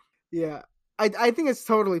yeah, I think it's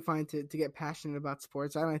totally fine to get passionate about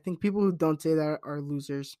sports. I think people who don't say that are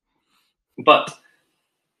losers. But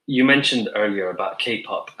you mentioned earlier about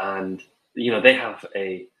K-pop, and they have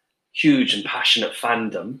a huge and passionate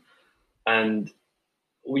fandom, and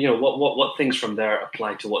what things from there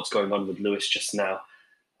apply to what's going on with Lewis just now.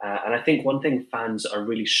 And I think one thing fans are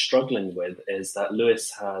really struggling with is that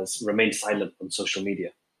Lewis has remained silent on social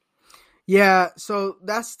media. Yeah, so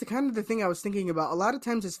that's the kind of the thing I was thinking about. A lot of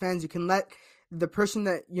times as fans, you can let the person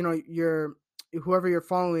that, whoever you're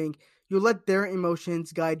following, you let their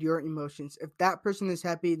emotions guide your emotions. If that person is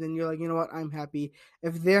happy, then you're like, you know what, I'm happy.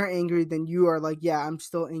 If they're angry, then you are like, yeah, I'm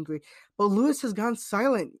still angry. But Lewis has gone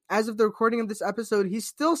silent. As of the recording of this episode, he's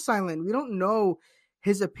still silent. We don't know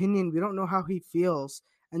his opinion. We don't know how he feels.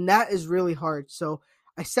 And that is really hard. So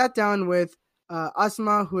I sat down with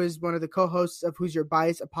Asma, who is one of the co-hosts of Who's Your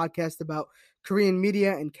Bias, a podcast about Korean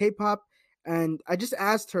media and K-pop. And I just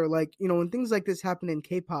asked her, when things like this happen in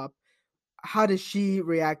K-pop, how does she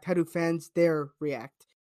react? How do fans there react?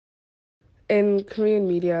 In Korean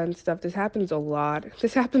media and stuff, this happens a lot.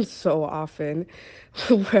 This happens so often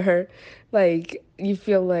where, you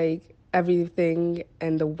feel like everything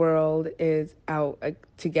in the world is out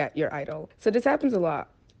to get your idol. So this happens a lot.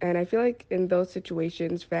 And I feel like in those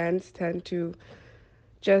situations, fans tend to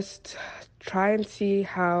just try and see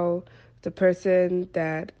how the person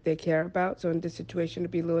that they care about, so in this situation,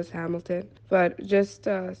 it'd be Lewis Hamilton, but just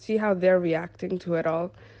see how they're reacting to it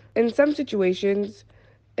all. In some situations,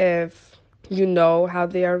 if you know how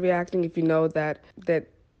they are reacting, if you know that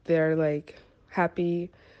they're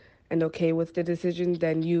happy and okay with the decision,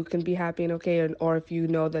 then you can be happy and okay. Or if you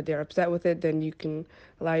know that they're upset with it, then you can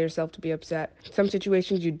allow yourself to be upset. Some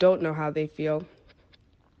situations you don't know how they feel.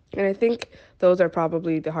 And I think those are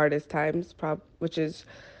probably the hardest times, which is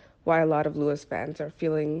why a lot of Lewis fans are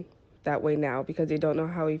feeling that way now, because they don't know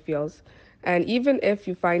how he feels. And even if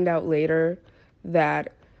you find out later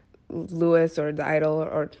that Lewis or the idol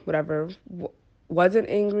or whatever wasn't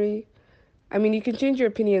angry, I mean, you can change your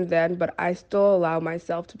opinion then, but I still allow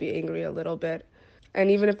myself to be angry a little bit.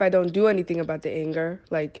 And even if I don't do anything about the anger,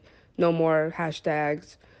 like no more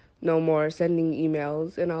hashtags, no more sending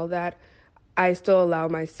emails and all that, I still allow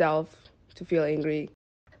myself to feel angry.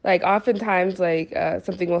 Oftentimes,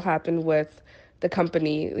 something will happen with the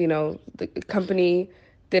company. The company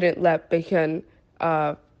didn't let Baekhyun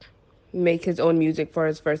make his own music for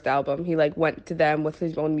his first album. He went to them with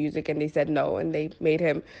his own music and they said no, and they made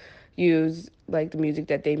him use the music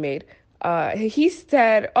that they made. He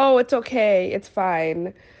said, "Oh, it's okay, it's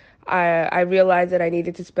fine. I realized that I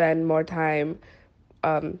needed to spend more time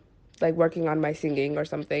working on my singing or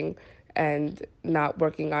something, and not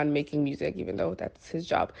working on making music, even though that's his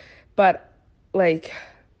job." But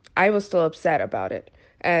I was still upset about it.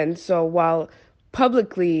 And so while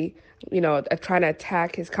publicly, trying to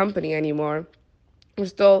attack his company anymore, I'm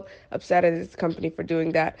still upset at his company for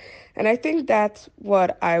doing that. And I think that's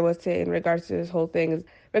what I would say in regards to this whole thing is,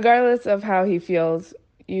 regardless of how he feels,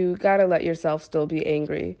 you gotta let yourself still be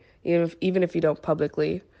angry, even if you don't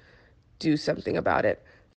publicly do something about it.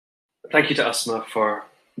 Thank you to Asma for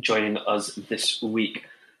joining us this week.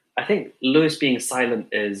 I think Lewis being silent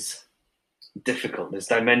is difficult. There's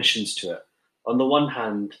dimensions to it. On the one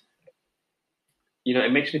hand,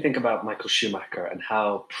 it makes me think about Michael Schumacher and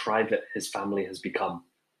how private his family has become.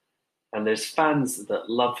 And there's fans that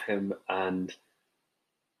love him, and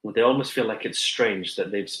they almost feel like it's strange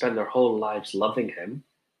that they've spent their whole lives loving him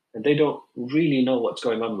and they don't really know what's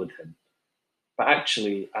going on with him. But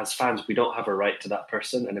actually, as fans, we don't have a right to that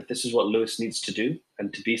person. And if this is what Lewis needs to do,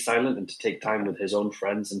 and to be silent and to take time with his own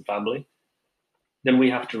friends and family, then we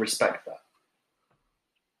have to respect that.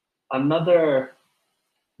 Another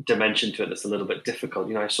dimension to it that's a little bit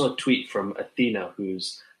difficult. I saw a tweet from Athena,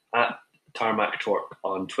 who's at Tarmac Torque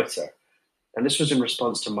on Twitter. And this was in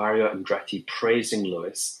response to Mario Andretti praising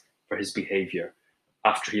Lewis for his behavior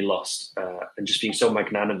after he lost and just being so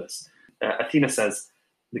magnanimous. Athena says,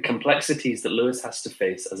 "The complexities that Lewis has to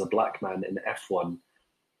face as a black man in F1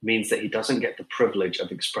 means that he doesn't get the privilege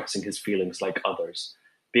of expressing his feelings like others.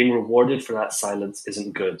 Being rewarded for that silence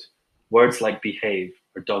isn't good. Words like behave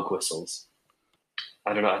are dog whistles."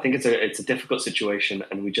 I don't know. I think it's a difficult situation,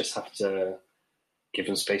 and we just have to give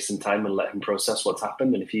him space and time and let him process what's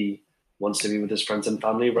happened. And if he wants to be with his friends and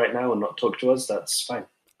family right now and not talk to us, that's fine.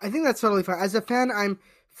 I think that's totally fine. As a fan, I'm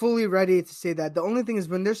fully ready to say that. The only thing is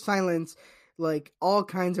when there's silence, all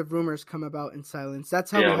kinds of rumors come about in silence. That's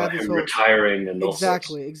how we have this whole retiring and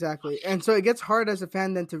exactly. And so it gets hard as a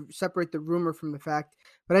fan then to separate the rumor from the fact.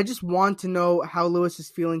 But I just want to know how Lewis is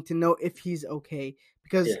feeling, to know if he's okay,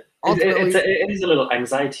 because ultimately it is a little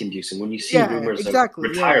anxiety inducing when you see rumors of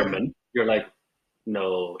retirement. you're like,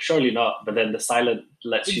 no, surely not. But then the silent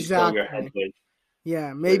lets you fill your head with.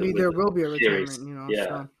 Yeah, maybe there will be a theories. retirement. Yeah,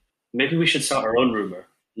 So. Maybe we should start our own rumor.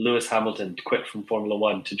 Lewis Hamilton quit from Formula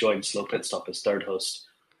One to join Slow Pit Stop as third host.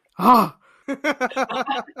 Ah,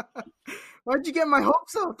 why'd you get my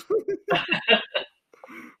hopes up?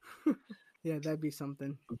 Yeah, that'd be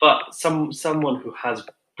something. But someone who has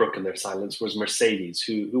broken their silence was Mercedes,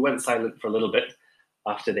 who went silent for a little bit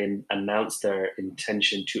after they announced their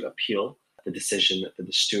intention to appeal the decision that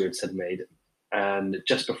the stewards had made. And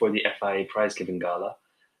just before the FIA prize-giving gala,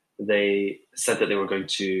 they said that they were going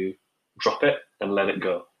to drop it and let it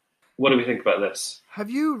go. What do we think about this? Have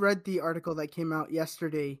you read the article that came out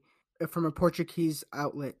yesterday from a Portuguese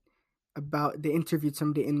outlet about they interviewed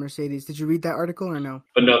somebody in Mercedes? Did you read that article or no?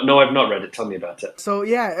 But no, I've not read it. Tell me about it. So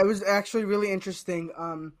yeah, it was actually really interesting.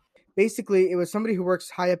 Basically, it was somebody who works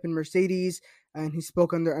high up in Mercedes, and he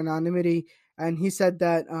spoke under anonymity. And he said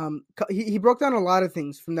that he broke down a lot of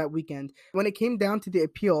things from that weekend. When it came down to the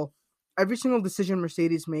appeal, every single decision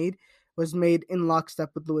Mercedes made was made in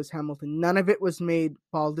lockstep with Lewis Hamilton. None of it was made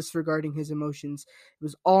while disregarding his emotions. It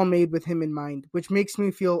was all made with him in mind, which makes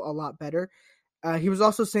me feel a lot better. He was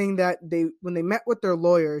also saying that when they met with their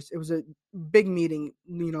lawyers, it was a big meeting.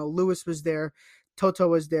 Lewis was there, Toto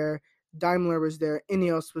was there, Daimler was there,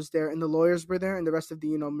 Ineos was there, and the lawyers were there, and the rest of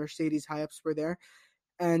the Mercedes high-ups were there.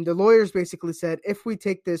 And the lawyers basically said, if we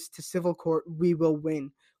take this to civil court, we will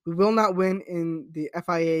win. We will not win in the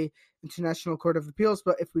FIA International Court of Appeals,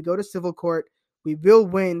 but if we go to civil court, we will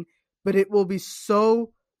win. But it will be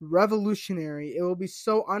so revolutionary. It will be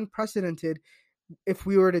so unprecedented if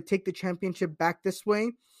we were to take the championship back this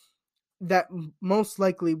way, that most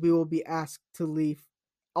likely we will be asked to leave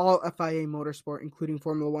all FIA motorsport, including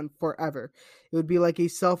Formula One, forever. It would be like a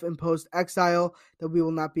self-imposed exile that we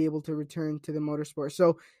will not be able to return to the motorsport.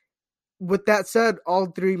 So with that said, all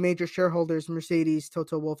three major shareholders, Mercedes,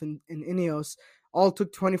 Toto Wolff, and Ineos, all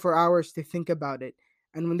took 24 hours to think about it.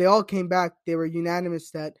 And when they all came back, they were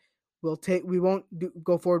unanimous that we won't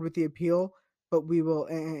go forward with the appeal, but we will,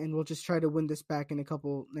 and we'll just try to win this back in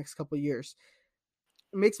next couple years.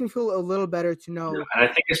 It makes me feel a little better to know. And I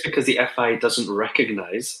think it's because the FIA doesn't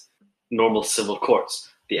recognize normal civil courts.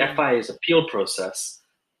 The FIA's appeal process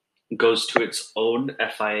goes to its own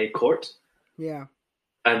FIA court. Yeah.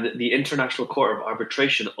 And the International Court of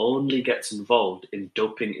Arbitration only gets involved in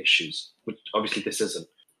doping issues, which obviously this isn't.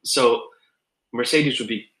 So Mercedes would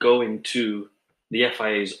be going to the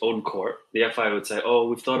FIA's own court. The FIA would say, oh,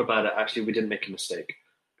 we've thought about it. Actually, we didn't make a mistake.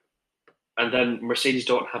 And then Mercedes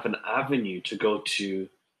don't have an avenue to go to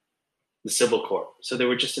the civil court. So they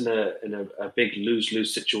were just in a big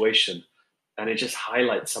lose-lose situation. And it just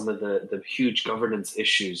highlights some of the huge governance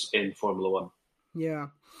issues in Formula One. Yeah.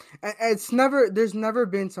 There's never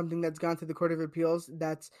been something that's gone to the Court of Appeals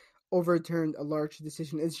that's overturned a large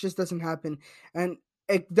decision. It just doesn't happen. And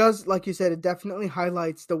it does, like you said, it definitely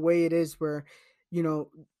highlights the way it is where,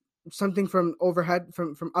 something from overhead,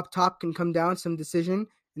 from up top can come down, some decision,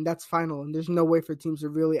 and that's final. And there's no way for teams to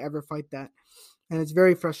really ever fight that. And it's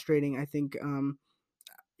very frustrating, I think.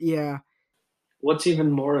 Yeah. What's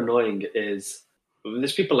even more annoying is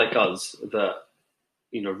there's people like us that,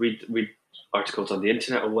 read articles on the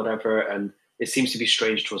internet or whatever, and it seems to be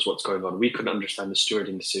strange to us what's going on. We couldn't understand the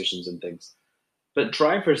stewarding decisions and things. But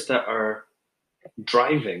drivers that are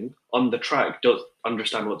driving on the track don't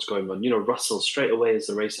understand what's going on. Russell, straight away as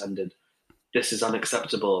the race ended, this is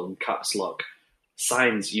unacceptable, in caps lock.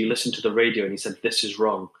 Sainz, you listened to the radio and he said, this is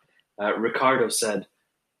wrong. Ricardo said,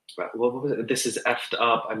 what was it? This is effed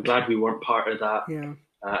up. I'm glad we weren't part of that. Yeah.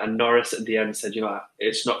 And Norris at the end said,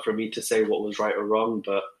 it's not for me to say what was right or wrong,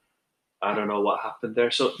 but I don't know what happened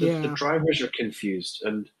there. So the drivers are confused,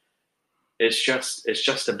 and it's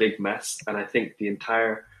just a big mess. And I think the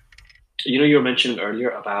entire, you were mentioning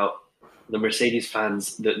earlier about the Mercedes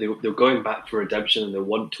fans, that they're going back for redemption and they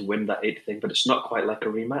want to win that 8th thing, but it's not quite like a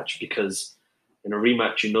rematch, because in a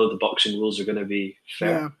rematch, the boxing rules are going to be fair.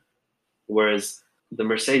 Yeah. Whereas the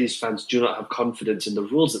Mercedes fans do not have confidence in the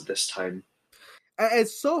rules at this time.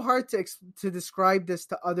 It's so hard to describe this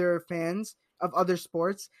to other fans of other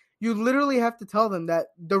sports. You literally have to tell them that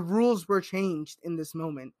the rules were changed in this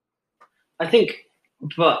moment. I think,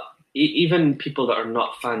 but even people that are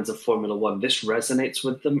not fans of Formula One, this resonates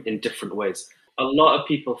with them in different ways. A lot of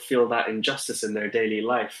people feel that injustice in their daily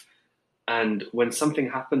life. And when something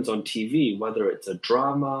happens on TV, whether it's a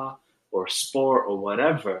drama or sport or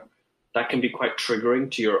whatever, that can be quite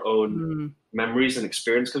triggering to your own memories and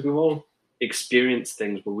experience, because we've all experienced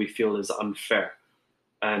things where we feel is unfair.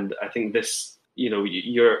 And I think this,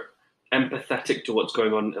 you're empathetic to what's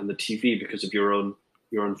going on the TV because of your own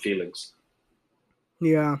feelings.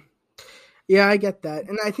 Yeah. Yeah, I get that.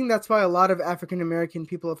 And I think that's why a lot of African American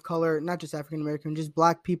people of color, not just African American, just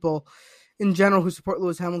black people in general who support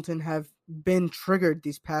Lewis Hamilton have been triggered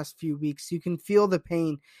these past few weeks. You can feel the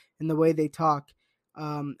pain in the way they talk.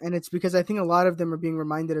 And it's because I think a lot of them are being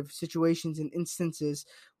reminded of situations and instances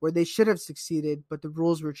where they should have succeeded, but the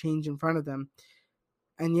rules were changed in front of them.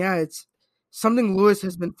 And yeah, it's something Lewis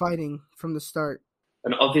has been fighting from the start.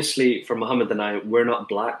 And obviously, for Muhammad and I, we're not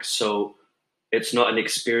black, so it's not an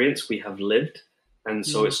experience we have lived. And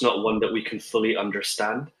so it's not one that we can fully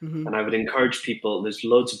understand. And I would encourage people, there's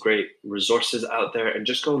loads of great resources out there, and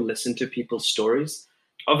just go and listen to people's stories.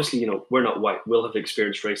 Obviously, you know, we're not white. We'll have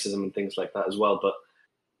experienced racism and things like that as well. But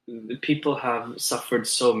people have suffered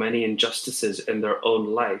so many injustices in their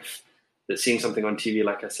own life that seeing something on TV,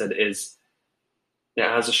 like I said, it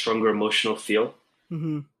has a stronger emotional feel.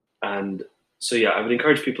 And so, yeah, I would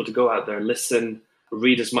encourage people to go out there, listen,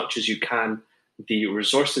 read as much as you can. The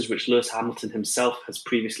resources which Lewis Hamilton himself has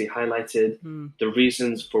previously highlighted, the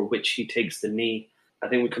reasons for which he takes the knee. I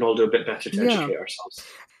think we can all do a bit better to educate ourselves.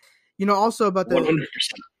 You know, also about the 100%.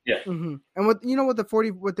 Yeah. And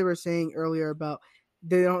what they were saying earlier about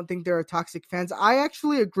they don't think there are toxic fans. I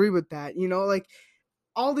actually agree with that. You know, like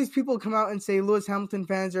all these people come out and say Lewis Hamilton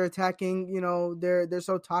fans are attacking, you know, they're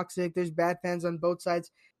so toxic. There's bad fans on both sides.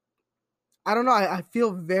 I don't know. I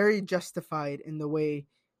feel very justified in the way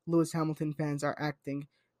Lewis Hamilton fans are acting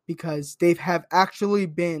because they have actually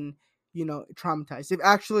been, you know, traumatized. They've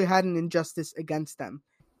actually had an injustice against them.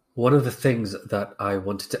 One of the things that I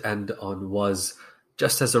wanted to end on was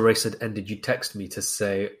just as the race had ended, you text me to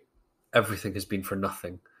say everything has been for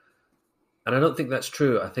nothing. And I don't think that's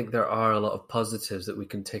true. I think there are a lot of positives that we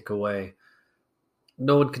can take away.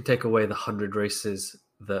 No one can take away the 100 races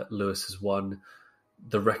that Lewis has won,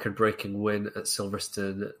 the record-breaking win at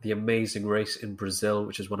Silverstone, the amazing race in Brazil,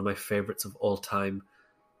 which is one of my favourites of all time.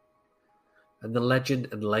 And the legend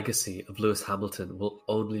and legacy of Lewis Hamilton will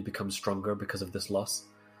only become stronger because of this loss.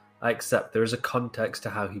 I accept there is a context to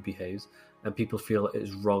how he behaves, and people feel it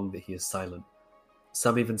is wrong that he is silent.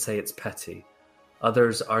 Some even say it's petty.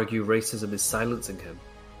 Others argue racism is silencing him.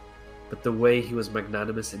 But the way he was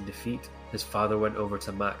magnanimous in defeat, his father went over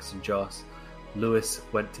to Max and Jos, Lewis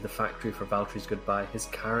went to the factory for Valtteri's goodbye, his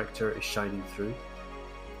character is shining through.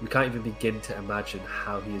 We can't even begin to imagine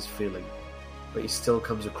how he is feeling, but he still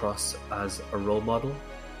comes across as a role model,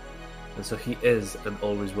 and so he is and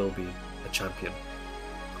always will be a champion.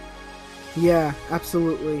 Yeah,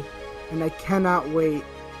 absolutely. And I cannot wait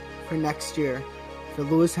for next year for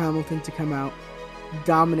Lewis Hamilton to come out,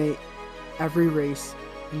 dominate every race,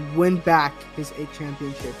 and win back his 8th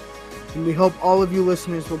championship. And we hope all of you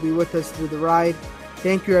listeners will be with us through the ride.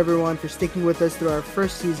 Thank you, everyone, for sticking with us through our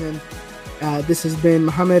first season. This has been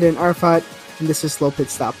Mohammed and Arfat, and this is Slow Pit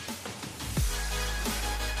Stop.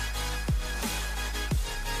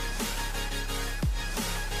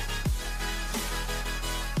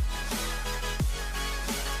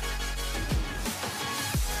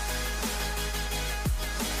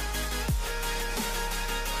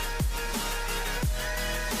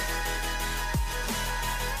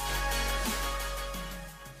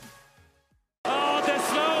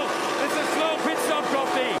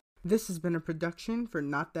 This has been a production for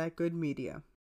Not That Good Media.